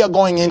 When we are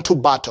going into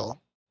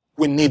battle,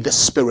 we need the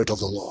Spirit of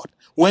the Lord.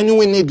 When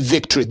we need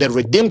victory, the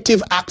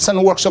redemptive acts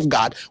and works of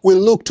God, we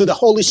look to the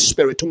Holy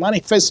Spirit to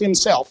manifest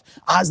himself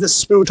as the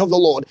Spirit of the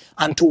Lord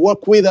and to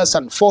work with us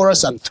and for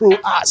us and through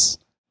us.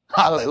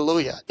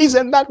 Hallelujah.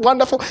 Isn't that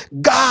wonderful?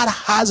 God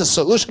has a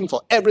solution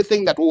for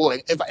everything that we will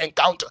ever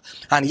encounter.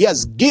 And he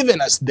has given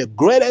us the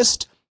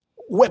greatest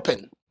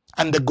weapon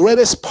and the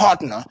greatest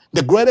partner,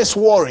 the greatest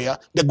warrior,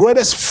 the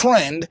greatest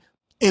friend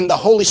in the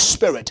Holy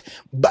Spirit.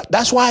 But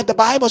that's why the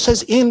Bible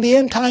says in the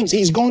end times,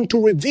 he's going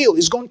to reveal,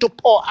 he's going to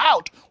pour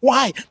out.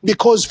 Why?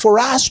 Because for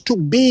us to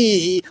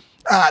be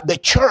the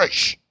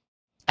church,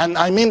 and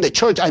I mean the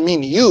church, I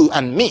mean you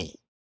and me,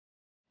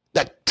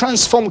 that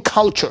transform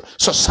culture,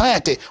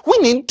 society, we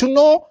need to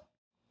know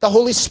the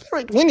Holy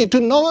Spirit. We need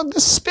to know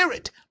the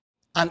Spirit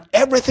and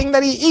everything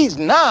that he is.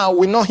 Now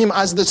we know him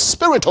as the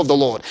Spirit of the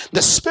Lord,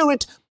 the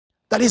Spirit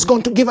that is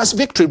going to give us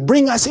victory,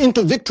 bring us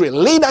into victory,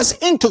 lead us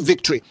into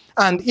victory.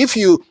 And if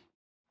you,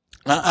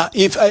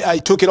 if I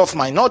took it off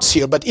my notes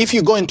here, but if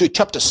you go into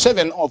chapter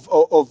 7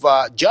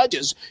 of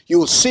Judges, you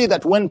will see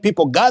that when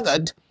people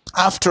gathered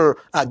after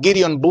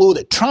Gideon blew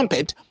the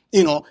trumpet,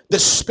 the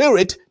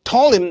Spirit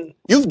told him,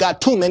 you've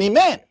got too many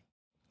men.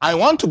 I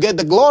want to get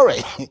the glory.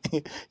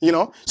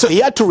 So he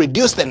had to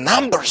reduce the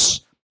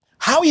numbers.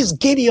 How is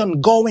Gideon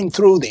going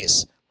through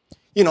this?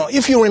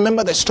 If you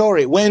remember the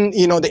story, when,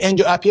 the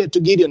angel appeared to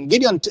Gideon,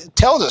 Gideon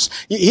tells us,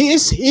 he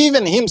is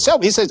even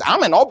himself, he says,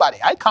 I'm a nobody.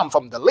 I come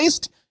from the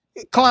least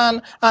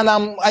clan, and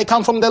I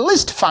come from the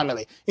least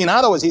family. In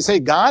other words, he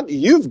said, God,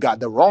 you've got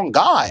the wrong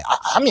guy.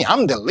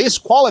 I'm the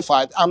least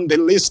qualified. I'm the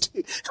least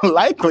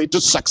likely to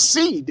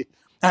succeed.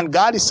 And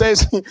God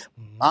says,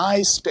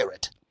 my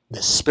Spirit,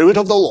 the Spirit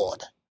of the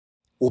Lord,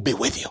 will be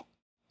with you.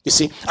 You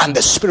see, and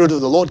the Spirit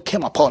of the Lord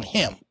came upon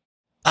him.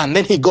 And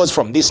then he goes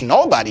from this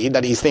nobody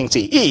that he thinks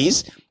he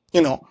is,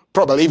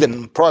 probably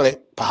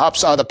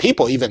perhaps other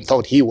people even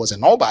thought he was a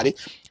nobody,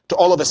 to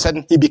all of a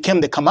sudden he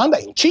became the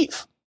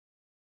commander-in-chief.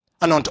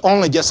 And not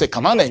only just a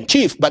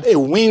commander-in-chief, but a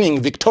winning,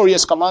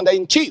 victorious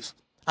commander-in-chief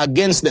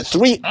against the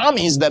 3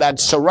 armies that had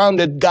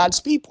surrounded God's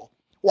people.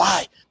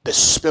 Why? The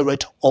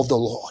Spirit of the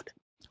Lord,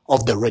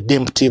 of the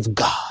redemptive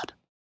God.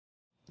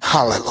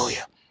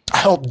 Hallelujah. I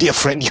hope, dear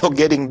friend, you're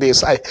getting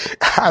this. I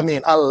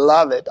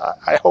love it.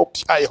 I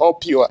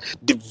hope you are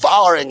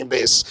devouring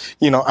this,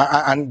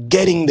 and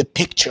getting the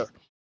picture.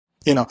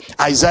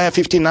 Isaiah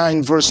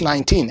 59 verse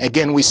 19.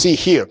 Again, we see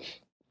here,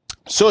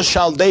 so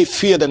shall they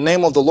fear the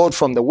name of the Lord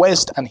from the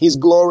west and his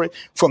glory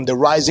from the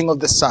rising of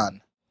the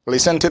sun.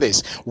 Listen to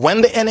this.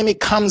 When the enemy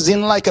comes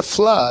in like a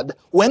flood,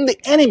 when the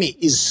enemy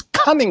is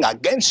coming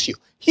against you,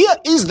 here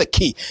is the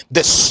key.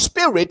 The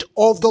Spirit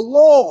of the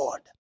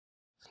Lord.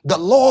 The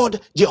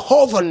Lord,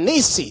 Jehovah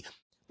Nissi,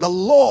 the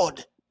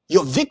Lord,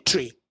 your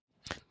victory.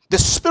 The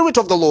Spirit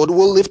of the Lord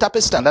will lift up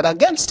a standard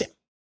against him.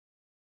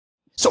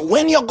 So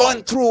when you're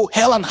going through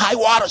hell and high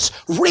waters,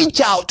 reach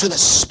out to the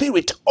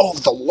Spirit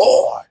of the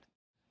Lord.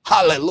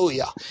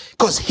 Hallelujah.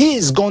 Because he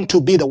is going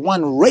to be the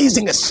one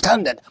raising a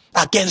standard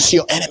against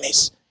your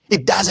enemies.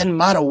 It doesn't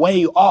matter where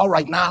you are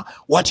right now,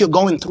 what you're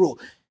going through.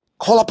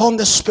 Call upon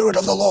the Spirit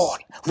of the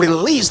Lord.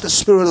 Release the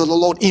Spirit of the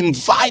Lord.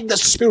 Invite the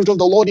Spirit of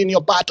the Lord in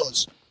your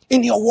battles,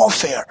 in your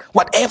warfare,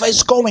 whatever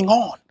is going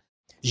on.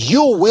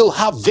 You will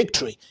have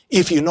victory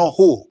if you know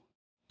who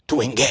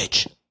to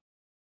engage.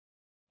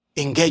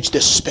 Engage the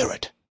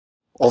Spirit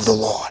of the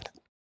Lord.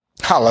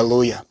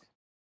 Hallelujah.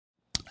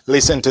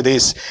 Listen to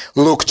this.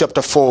 Luke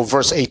chapter 4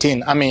 verse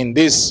 18.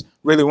 This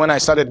really, when I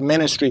started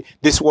ministry,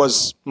 this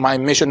was my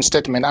mission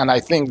statement, and I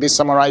think this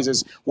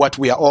summarizes what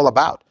we are all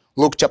about.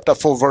 Luke chapter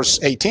 4 verse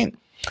 18.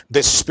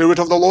 The Spirit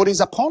of the Lord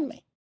is upon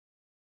me,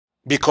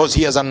 because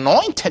he has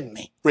anointed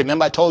me.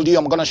 Remember, I told you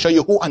I'm going to show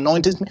you who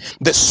anointed me.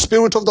 The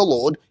Spirit of the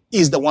Lord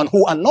is the one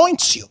who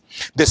anoints you.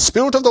 The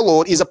Spirit of the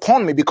Lord is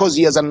upon me because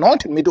he has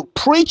anointed me to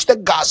preach the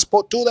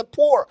gospel to the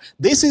poor.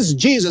 This is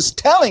Jesus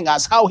telling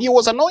us how he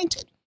was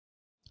anointed.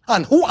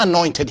 And who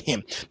anointed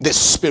him? The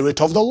Spirit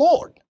of the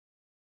Lord.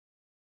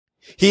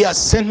 He has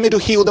sent me to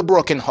heal the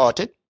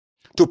brokenhearted,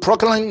 to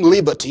proclaim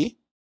liberty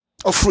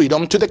of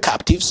freedom to the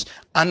captives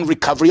and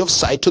recovery of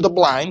sight to the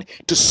blind,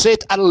 to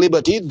set at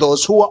liberty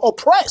those who are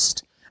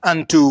oppressed,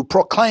 and to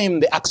proclaim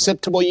the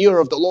acceptable year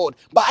of the Lord.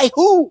 By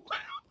who?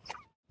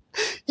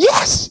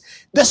 Yes,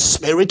 the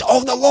Spirit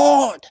of the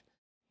Lord.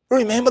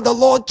 Remember the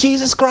Lord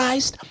Jesus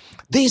Christ?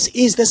 This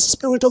is the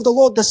Spirit of the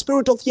Lord, the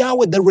Spirit of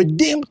Yahweh, the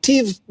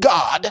redemptive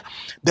God.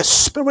 The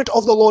Spirit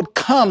of the Lord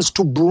comes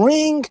to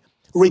bring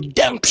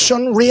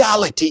redemption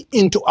reality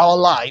into our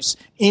lives,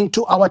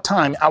 into our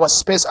time, our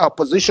space, our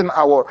position,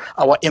 our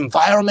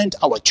environment,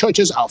 our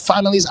churches, our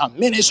families, our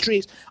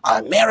ministries,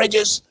 our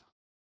marriages,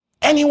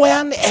 anywhere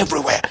and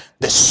everywhere.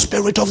 The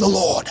Spirit of the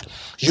Lord.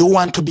 You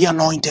want to be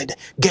anointed,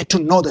 get to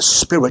know the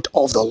Spirit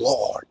of the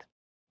Lord.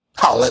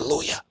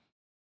 Hallelujah.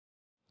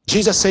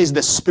 Jesus says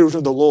the Spirit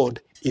of the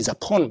Lord is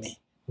upon me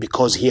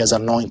because he has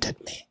anointed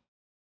me.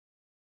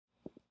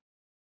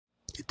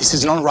 This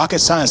is not rocket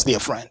science, dear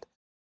friend.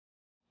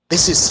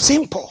 This is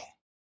simple.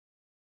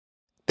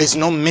 There's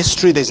no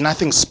mystery. There's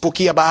nothing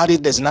spooky about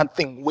it. There's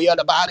nothing weird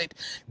about it.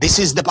 This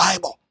is the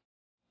Bible.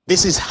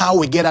 This is how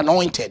we get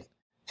anointed.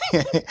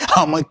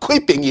 I'm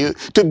equipping you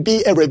to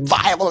be a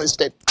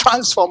revivalist, a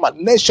transformer,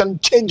 nation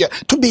changer,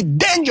 to be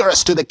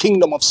dangerous to the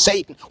kingdom of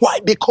Satan. Why?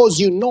 Because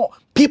you know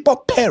people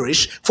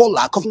perish for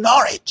lack of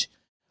knowledge.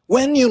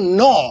 When you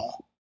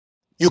know,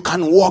 you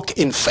can walk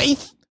in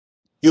faith,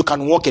 you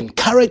can walk in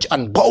courage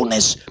and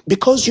boldness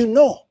because you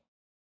know.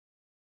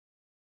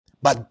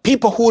 But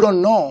people who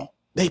don't know,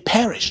 they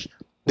perish.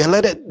 They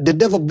let the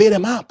devil beat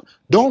them up.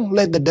 Don't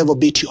let the devil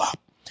beat you up.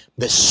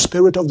 The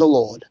Spirit of the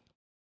Lord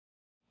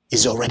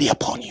is already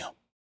upon you.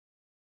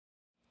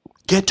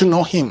 Get to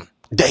know him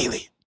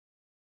daily.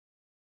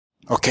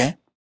 Okay?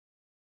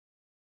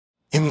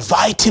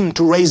 Invite him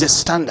to raise a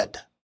standard.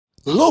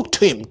 Look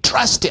to him.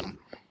 Trust him.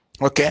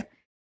 Okay?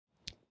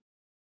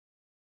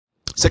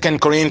 2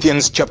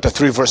 Corinthians chapter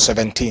 3 verse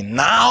 17.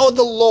 Now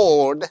the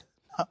Lord,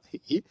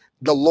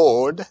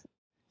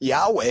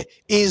 Yahweh,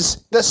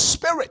 is the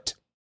Spirit.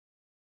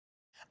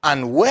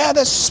 And where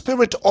the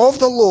Spirit of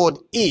the Lord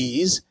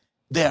is,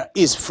 there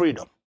is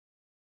freedom.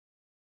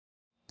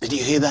 Did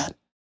you hear that?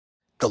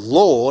 The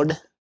Lord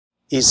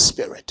is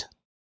Spirit.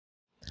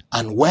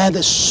 And where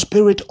the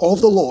Spirit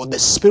of the Lord, the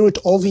Spirit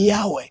of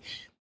Yahweh,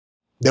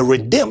 the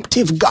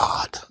redemptive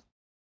God,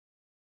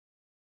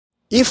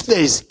 if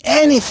there is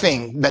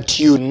anything that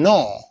you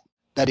know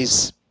that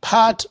is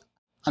part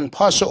and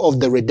parcel of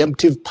the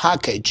redemptive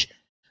package,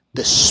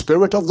 the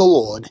Spirit of the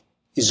Lord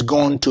is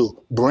going to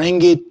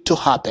bring it to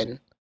happen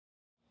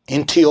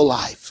into your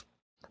life.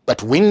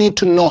 But we need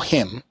to know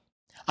him,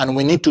 and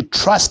we need to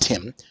trust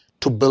him,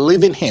 to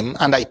believe in him.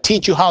 And I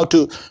teach you how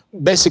to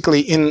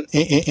basically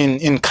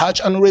in catch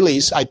and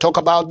release. I talk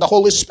about the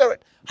Holy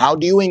Spirit. How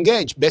do you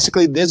engage?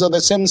 Basically, these are the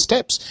same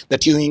steps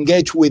that you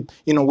engage with,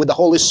 with the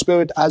Holy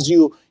Spirit as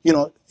you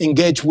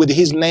engage with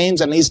his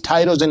names and his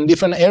titles in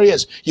different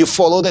areas. You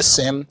follow the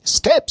same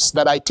steps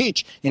that I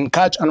teach in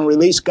catch and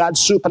release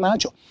God's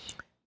supernatural.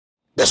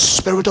 The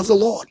Spirit of the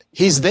Lord,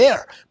 he's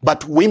there,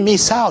 but we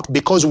miss out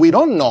because we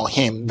don't know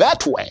him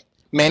that way.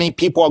 Many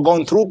people are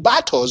going through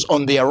battles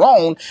on their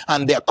own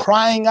and they're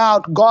crying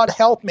out, God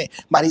help me.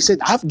 But he said,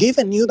 I've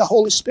given you the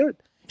Holy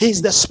Spirit.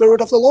 He's the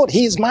Spirit of the Lord.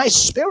 He is my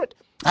Spirit.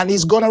 And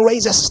he's going to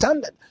raise a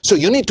standard. So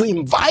you need to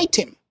invite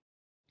him.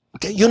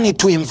 Okay? You need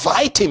to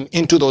invite him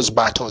into those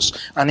battles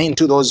and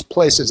into those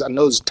places and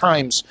those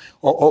times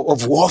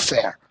of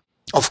warfare,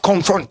 of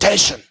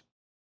confrontation.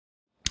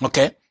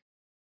 Okay?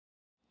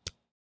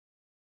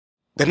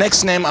 The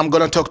next name I'm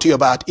going to talk to you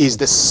about is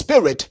the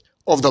Spirit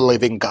of the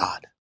living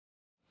God.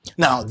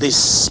 Now, the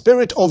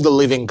Spirit of the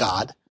living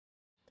God,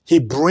 he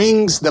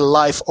brings the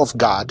life of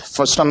God,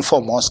 first and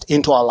foremost,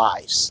 into our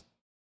lives.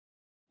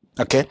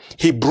 Okay?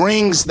 He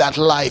brings that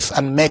life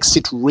and makes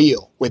it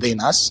real within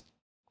us.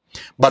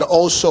 But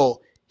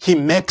also, he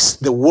makes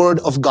the Word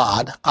of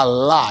God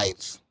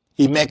alive.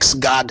 He makes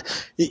God,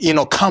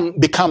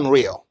 become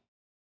real.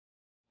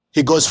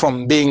 He goes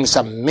from being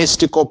some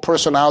mystical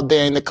person out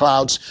there in the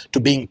clouds to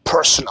being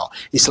personal.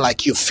 It's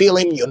like you feel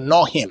him, you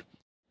know him.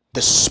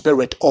 The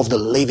Spirit of the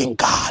living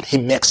God, he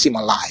makes him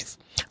alive.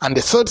 And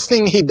the third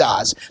thing he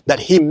does,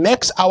 that he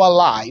makes our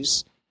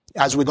lives,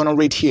 as we're going to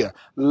read here,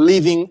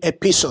 living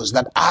epistles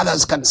that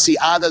others can see,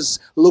 others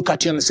look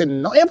at you and say,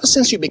 no, ever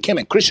since you became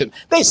a Christian,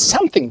 there's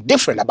something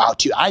different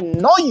about you. I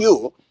know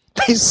you.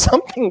 There's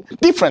something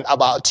different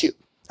about you.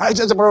 As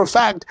a matter of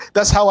fact,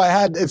 that's how I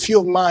had a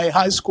few of my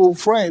high school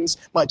friends,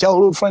 my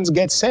childhood friends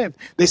get saved.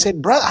 They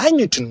said, brother, I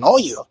need to know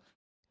you.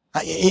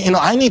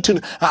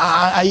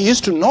 I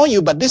used to know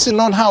you, but this is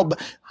not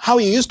how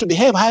you used to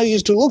behave, how you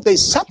used to look.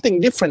 There's something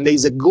different.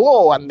 There's a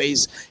glow and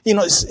there's,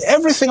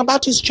 everything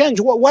about you's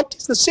changed. What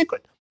is the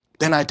secret?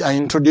 Then I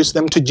introduced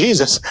them to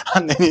Jesus.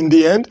 And then in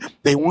the end,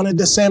 they wanted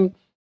the same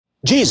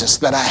Jesus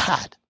that I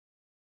had.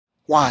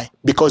 Why?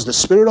 Because the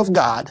Spirit of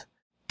God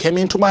came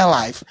into my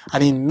life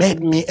and he made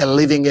me a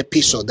living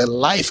epistle. The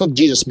life of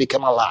Jesus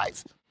became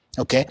alive.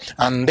 Okay,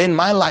 and then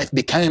my life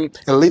became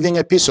a living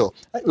epistle.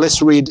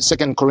 Let's read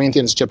 2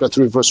 Corinthians chapter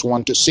 3, verse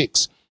 1 to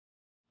 6.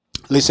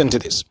 Listen to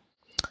this.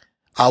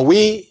 Are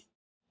we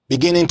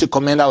beginning to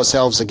commend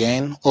ourselves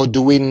again, or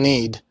do we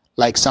need,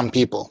 like some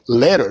people,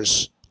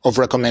 letters of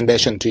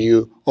recommendation to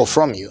you or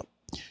from you?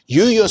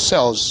 You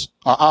yourselves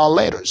are our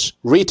letters,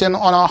 written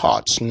on our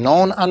hearts,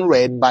 known and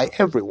read by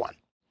everyone.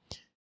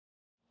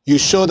 You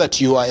show that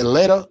you are a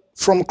letter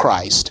from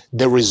Christ,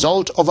 the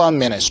result of our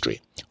ministry,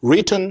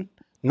 written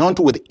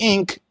not with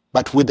ink,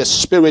 but with the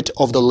Spirit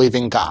of the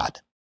living God.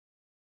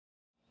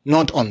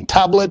 not on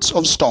tablets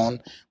of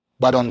stone,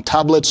 but on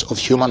tablets of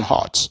human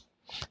hearts.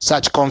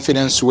 Such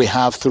confidence we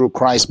have through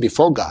Christ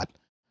before God,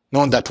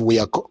 not that we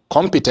are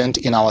competent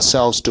in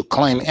ourselves to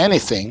claim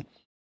anything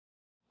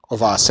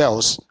of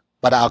ourselves,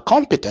 but our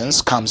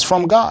competence comes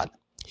from God.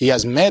 He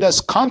has made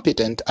us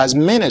competent as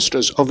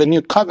ministers of a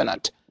new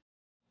covenant,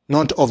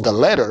 not of the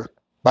letter,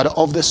 but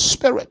of the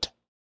Spirit.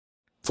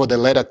 For the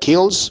letter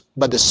kills,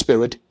 but the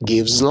Spirit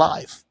gives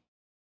life.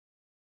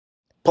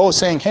 Paul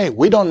saying, hey,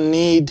 we don't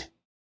need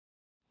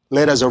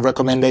letters of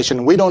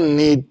recommendation. We don't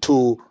need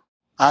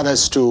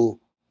others to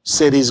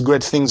say these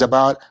great things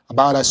about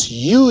us.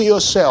 You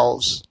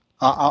yourselves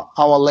are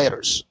our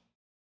letters,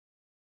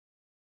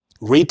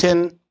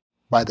 written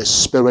by the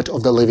Spirit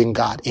of the living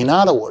God. In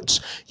other words,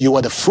 you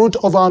are the fruit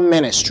of our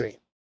ministry.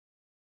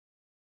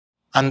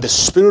 And the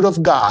Spirit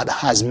of God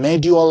has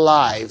made you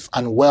alive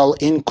and well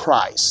in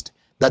Christ,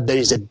 that there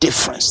is a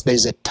difference. There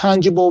is a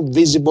tangible,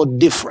 visible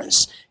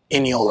difference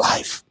in your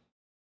life.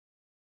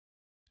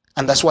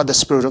 And that's what the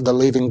Spirit of the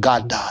living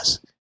God does.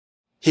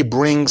 He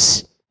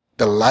brings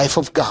the life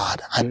of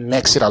God and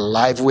makes it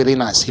alive within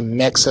us. He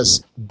makes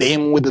us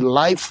beam with the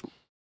life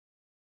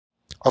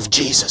of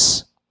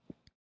Jesus.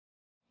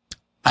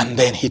 And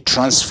then He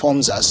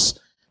transforms us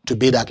to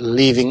be that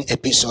living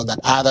epistle that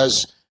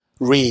others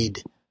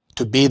read,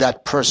 to be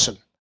that person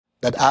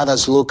that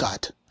others look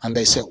at and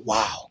they say,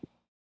 wow,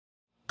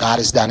 God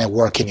has done a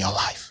work in your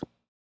life.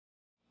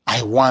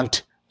 I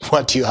want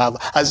what you have.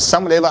 Has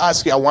somebody ever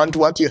asked you, I want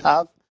what you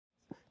have?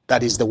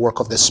 That is the work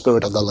of the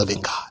Spirit of the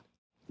living God.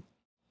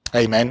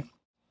 Amen.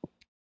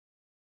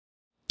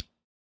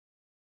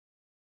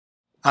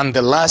 And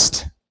the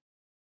last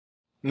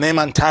name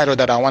and title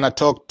that I want to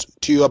talk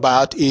to you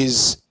about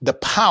is the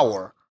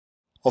power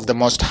of the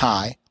Most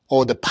High,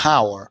 or the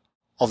power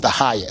of the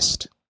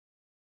highest.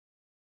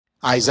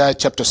 Isaiah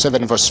chapter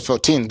 7 verse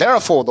 14.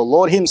 Therefore the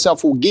Lord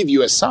Himself will give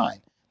you a sign.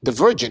 The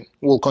virgin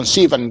will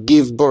conceive and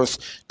give birth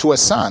to a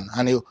son,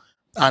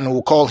 and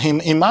will call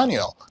him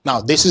Emmanuel. Now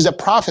this is a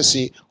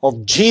prophecy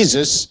of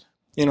Jesus,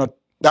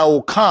 that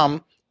will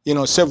come,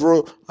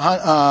 several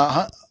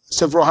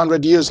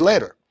hundred years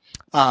later.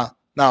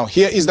 Now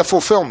here is the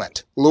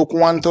fulfillment. Luke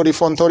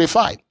 1:34 and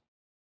 35.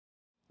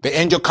 The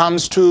angel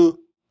comes to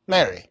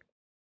Mary,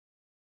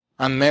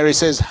 and Mary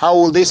says, how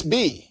will this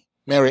be?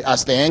 Mary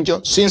asked the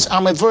angel, since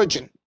I'm a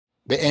virgin.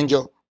 The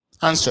angel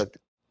answered,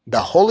 the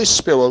Holy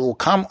Spirit will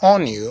come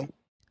on you,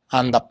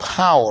 and the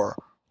power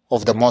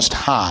of the Most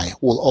High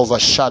will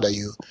overshadow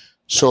you.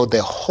 So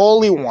the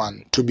Holy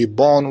One to be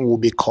born will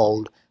be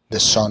called the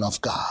Son of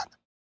God.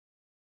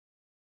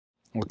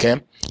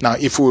 Okay? Now,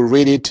 if we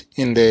read it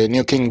in the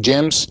New King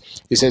James,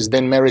 it says,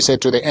 then Mary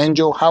said to the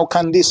angel, how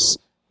can this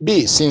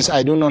be, since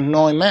I do not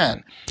know a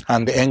man?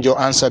 And the angel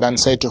answered and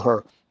said to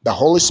her, the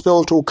Holy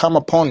Spirit will come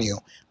upon you,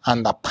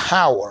 and the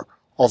power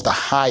of the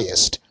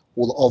highest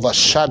will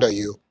overshadow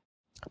you.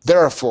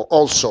 Therefore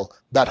also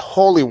that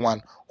Holy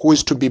One who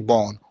is to be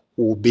born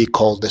will be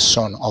called the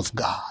Son of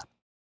God.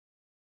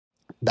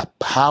 The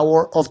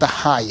power of the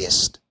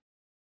highest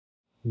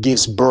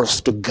gives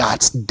birth to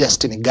God's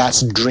destiny,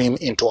 God's dream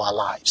into our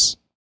lives.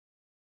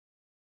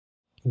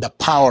 The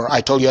power,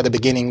 I told you at the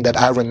beginning that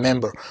I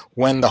remember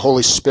when the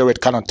Holy Spirit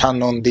kind of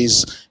turned on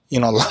these,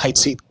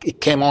 lights,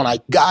 it came on, I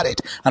got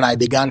it, and I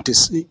began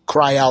to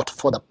cry out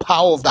for the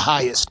power of the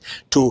highest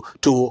to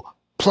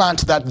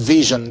plant that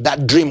vision,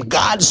 that dream,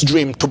 God's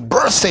dream, to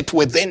birth it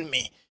within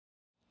me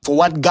for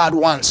what God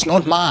wants,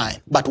 not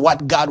mine, but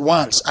what God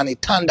wants. And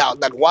it turned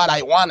out that what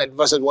I wanted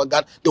versus what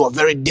God, they were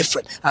very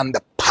different. And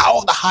the power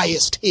of the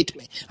highest hit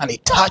me, and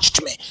it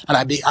touched me, and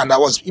I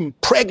was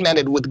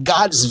impregnated with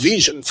God's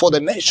vision for the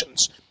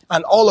nations.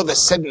 And all of a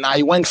sudden,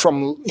 I went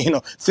from,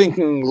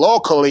 thinking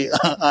locally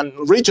and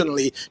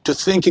regionally to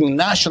thinking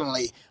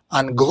nationally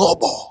and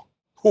global.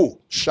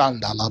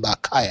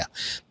 Shandalabakaya.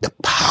 The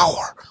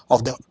power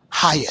of the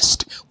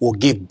highest will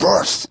give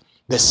birth.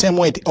 The same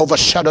way it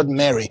overshadowed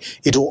Mary,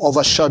 it will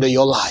overshadow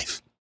your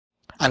life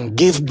and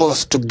give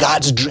birth to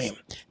God's dream,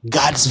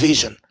 God's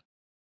vision.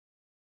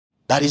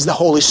 That is the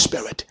Holy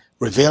Spirit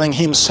revealing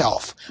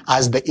Himself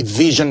as the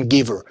vision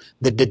giver,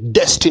 the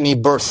destiny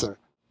birther.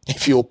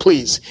 If you will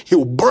please, He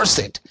will birth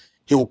it.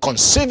 He will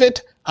conceive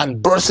it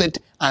and birth it,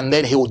 and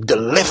then He will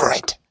deliver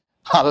it.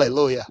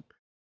 Hallelujah.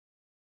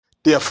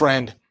 Dear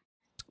friend,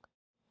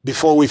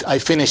 before I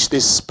finish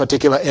this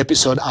particular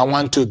episode, I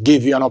want to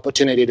give you an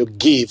opportunity to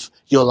give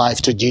your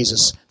life to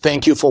Jesus.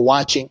 Thank you for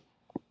watching.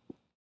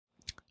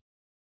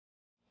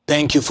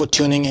 Thank you for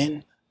tuning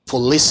in, for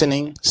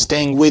listening,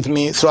 staying with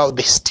me throughout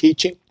this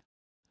teaching.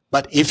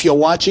 But if you're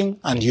watching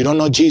and you don't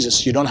know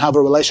Jesus, you don't have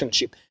a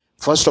relationship,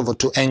 first of all,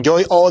 to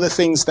enjoy all the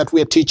things that we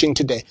are teaching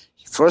today,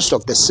 first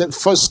off, the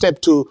first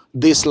step to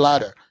this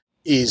ladder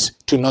is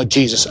to know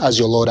Jesus as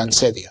your Lord and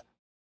Savior.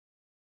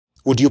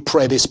 Would you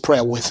pray this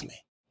prayer with me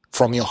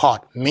from your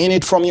heart? Mean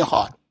it from your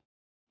heart.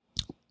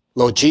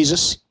 Lord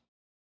Jesus,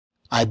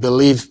 I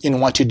believe in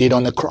what you did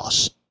on the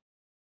cross.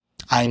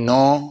 I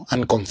know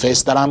and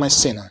confess that I'm a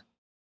sinner,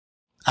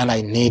 and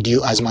I need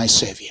you as my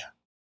Savior.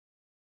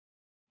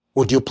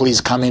 Would you please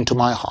come into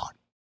my heart?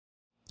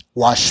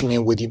 Wash me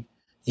with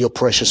your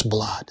precious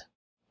blood.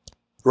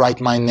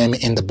 Write my name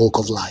in the book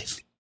of life.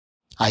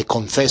 I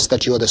confess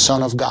that you are the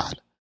Son of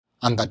God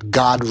and that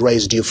God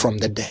raised you from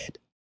the dead.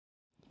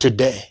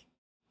 Today,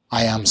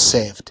 I am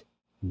saved,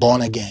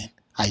 born again.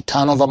 I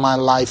turn over my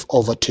life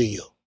over to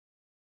you.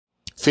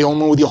 Fill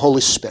me with your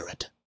Holy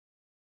Spirit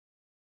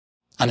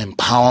and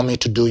empower me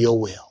to do your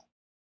will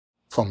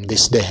from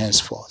this day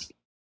henceforth.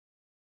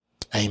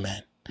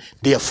 Amen.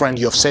 Dear friend,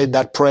 you have said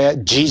that prayer.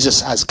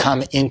 Jesus has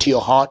come into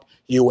your heart.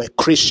 You are a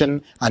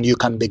Christian and you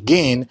can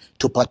begin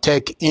to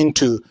partake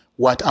into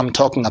what I'm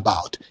talking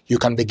about. You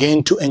can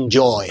begin to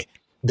enjoy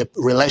the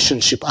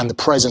relationship and the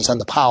presence and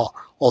the power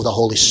of the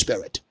Holy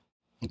Spirit.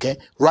 Okay?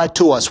 Write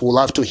to us. We'll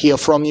love to hear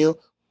from you.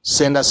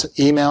 Send us an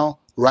email.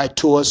 Write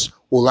to us.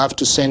 We'll love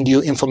to send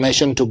you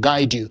information to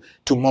guide you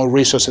to more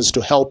resources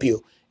to help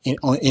you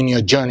in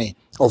your journey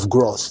of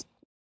growth.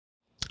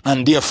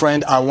 And dear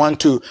friend, I want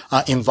to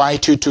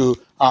invite you to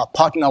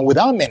partner with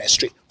our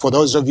ministry. For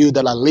those of you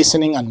that are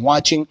listening and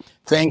watching,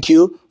 thank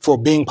you for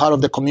being part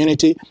of the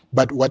community.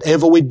 But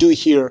whatever we do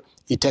here,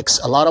 it takes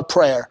a lot of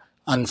prayer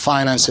and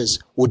finances.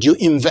 Would you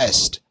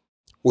invest?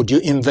 Would you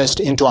invest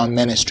into our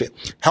ministry?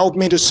 Help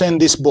me to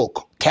send this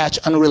book, Catch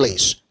and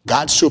Release,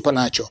 God's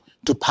Supernatural,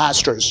 to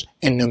pastors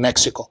in New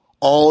Mexico.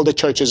 All the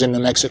churches in New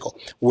Mexico.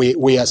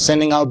 We are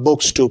sending out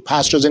books to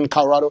pastors in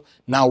Colorado.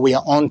 Now we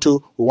want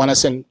to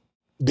send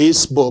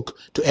this book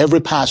to every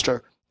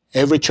pastor,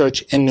 every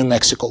church in New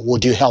Mexico.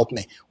 Would you help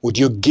me? Would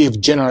you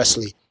give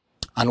generously?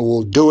 And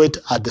we'll do it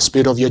at the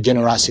speed of your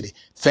generosity.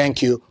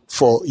 Thank you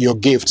for your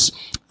gifts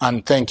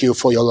and thank you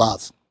for your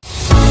love.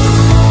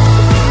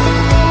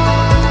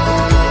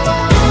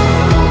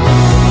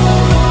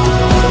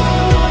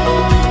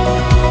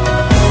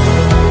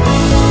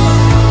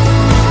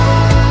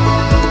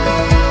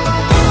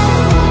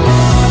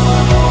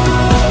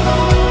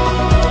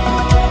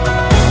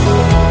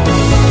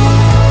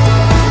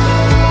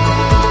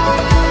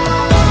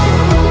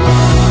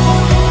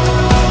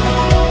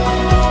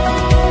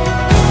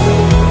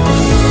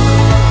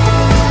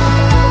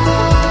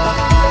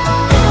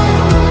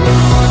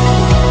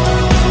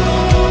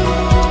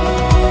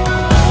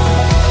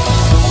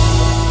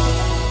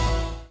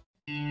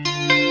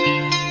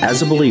 As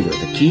a believer,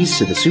 the keys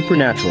to the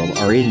supernatural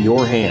are in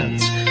your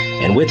hands,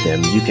 and with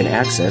them you can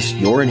access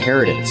your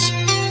inheritance.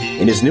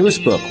 In his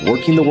newest book,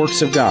 Working the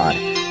Works of God,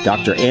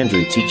 Dr.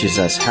 Andrew teaches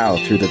us how,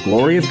 through the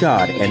glory of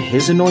God and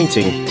his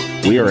anointing,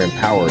 we are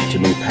empowered to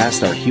move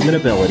past our human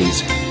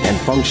abilities and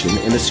function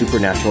in the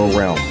supernatural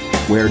realm,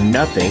 where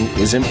nothing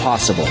is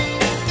impossible.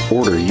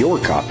 Order your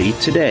copy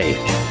today.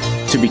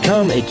 To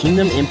become a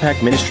Kingdom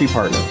Impact Ministry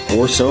partner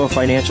or sow a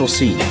financial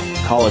seed,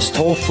 call us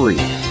toll-free,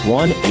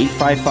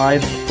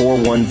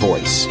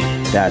 1-855-41-VOICE.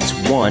 That's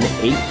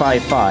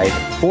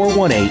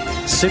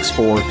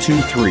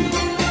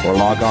 1-855-418-6423. Or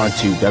log on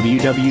to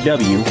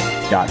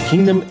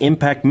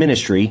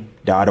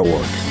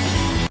www.kingdomimpactministry.org.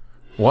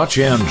 Watch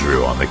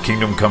Andrew on the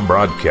Kingdom Come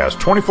broadcast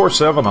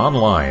 24/7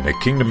 online at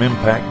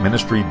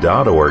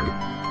kingdomimpactministry.org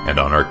and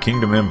on our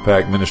Kingdom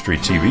Impact Ministry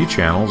TV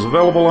channels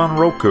available on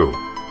Roku,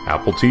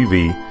 Apple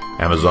TV,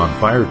 Amazon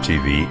Fire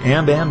TV,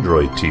 and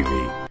Android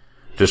TV.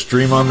 To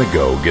stream on the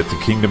go, get the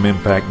Kingdom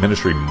Impact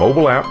Ministry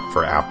mobile app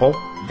for Apple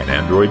and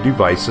Android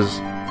devices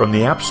from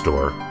the App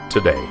Store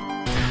today.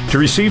 To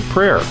receive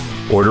prayer,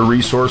 order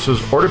resources,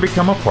 or to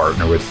become a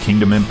partner with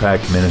Kingdom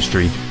Impact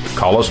Ministry,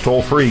 call us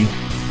toll-free,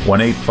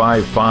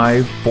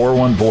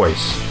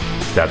 1-855-41-VOICE.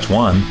 That's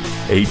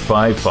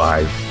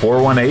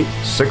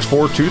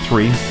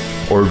 1-855-418-6423,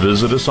 or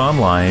visit us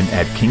online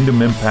at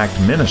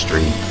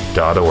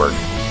kingdomimpactministry.org.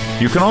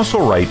 You can also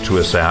write to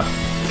us at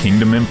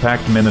Kingdom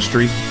Impact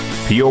Ministry,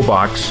 P.O.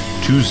 Box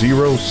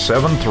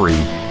 2073,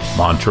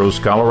 Montrose,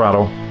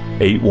 Colorado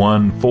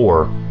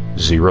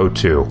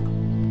 81402.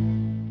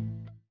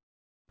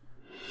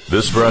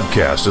 This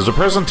broadcast is a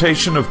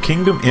presentation of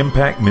Kingdom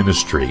Impact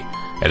Ministry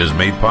and is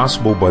made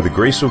possible by the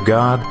grace of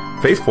God,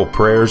 faithful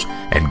prayers,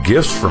 and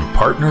gifts from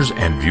partners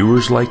and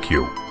viewers like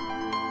you.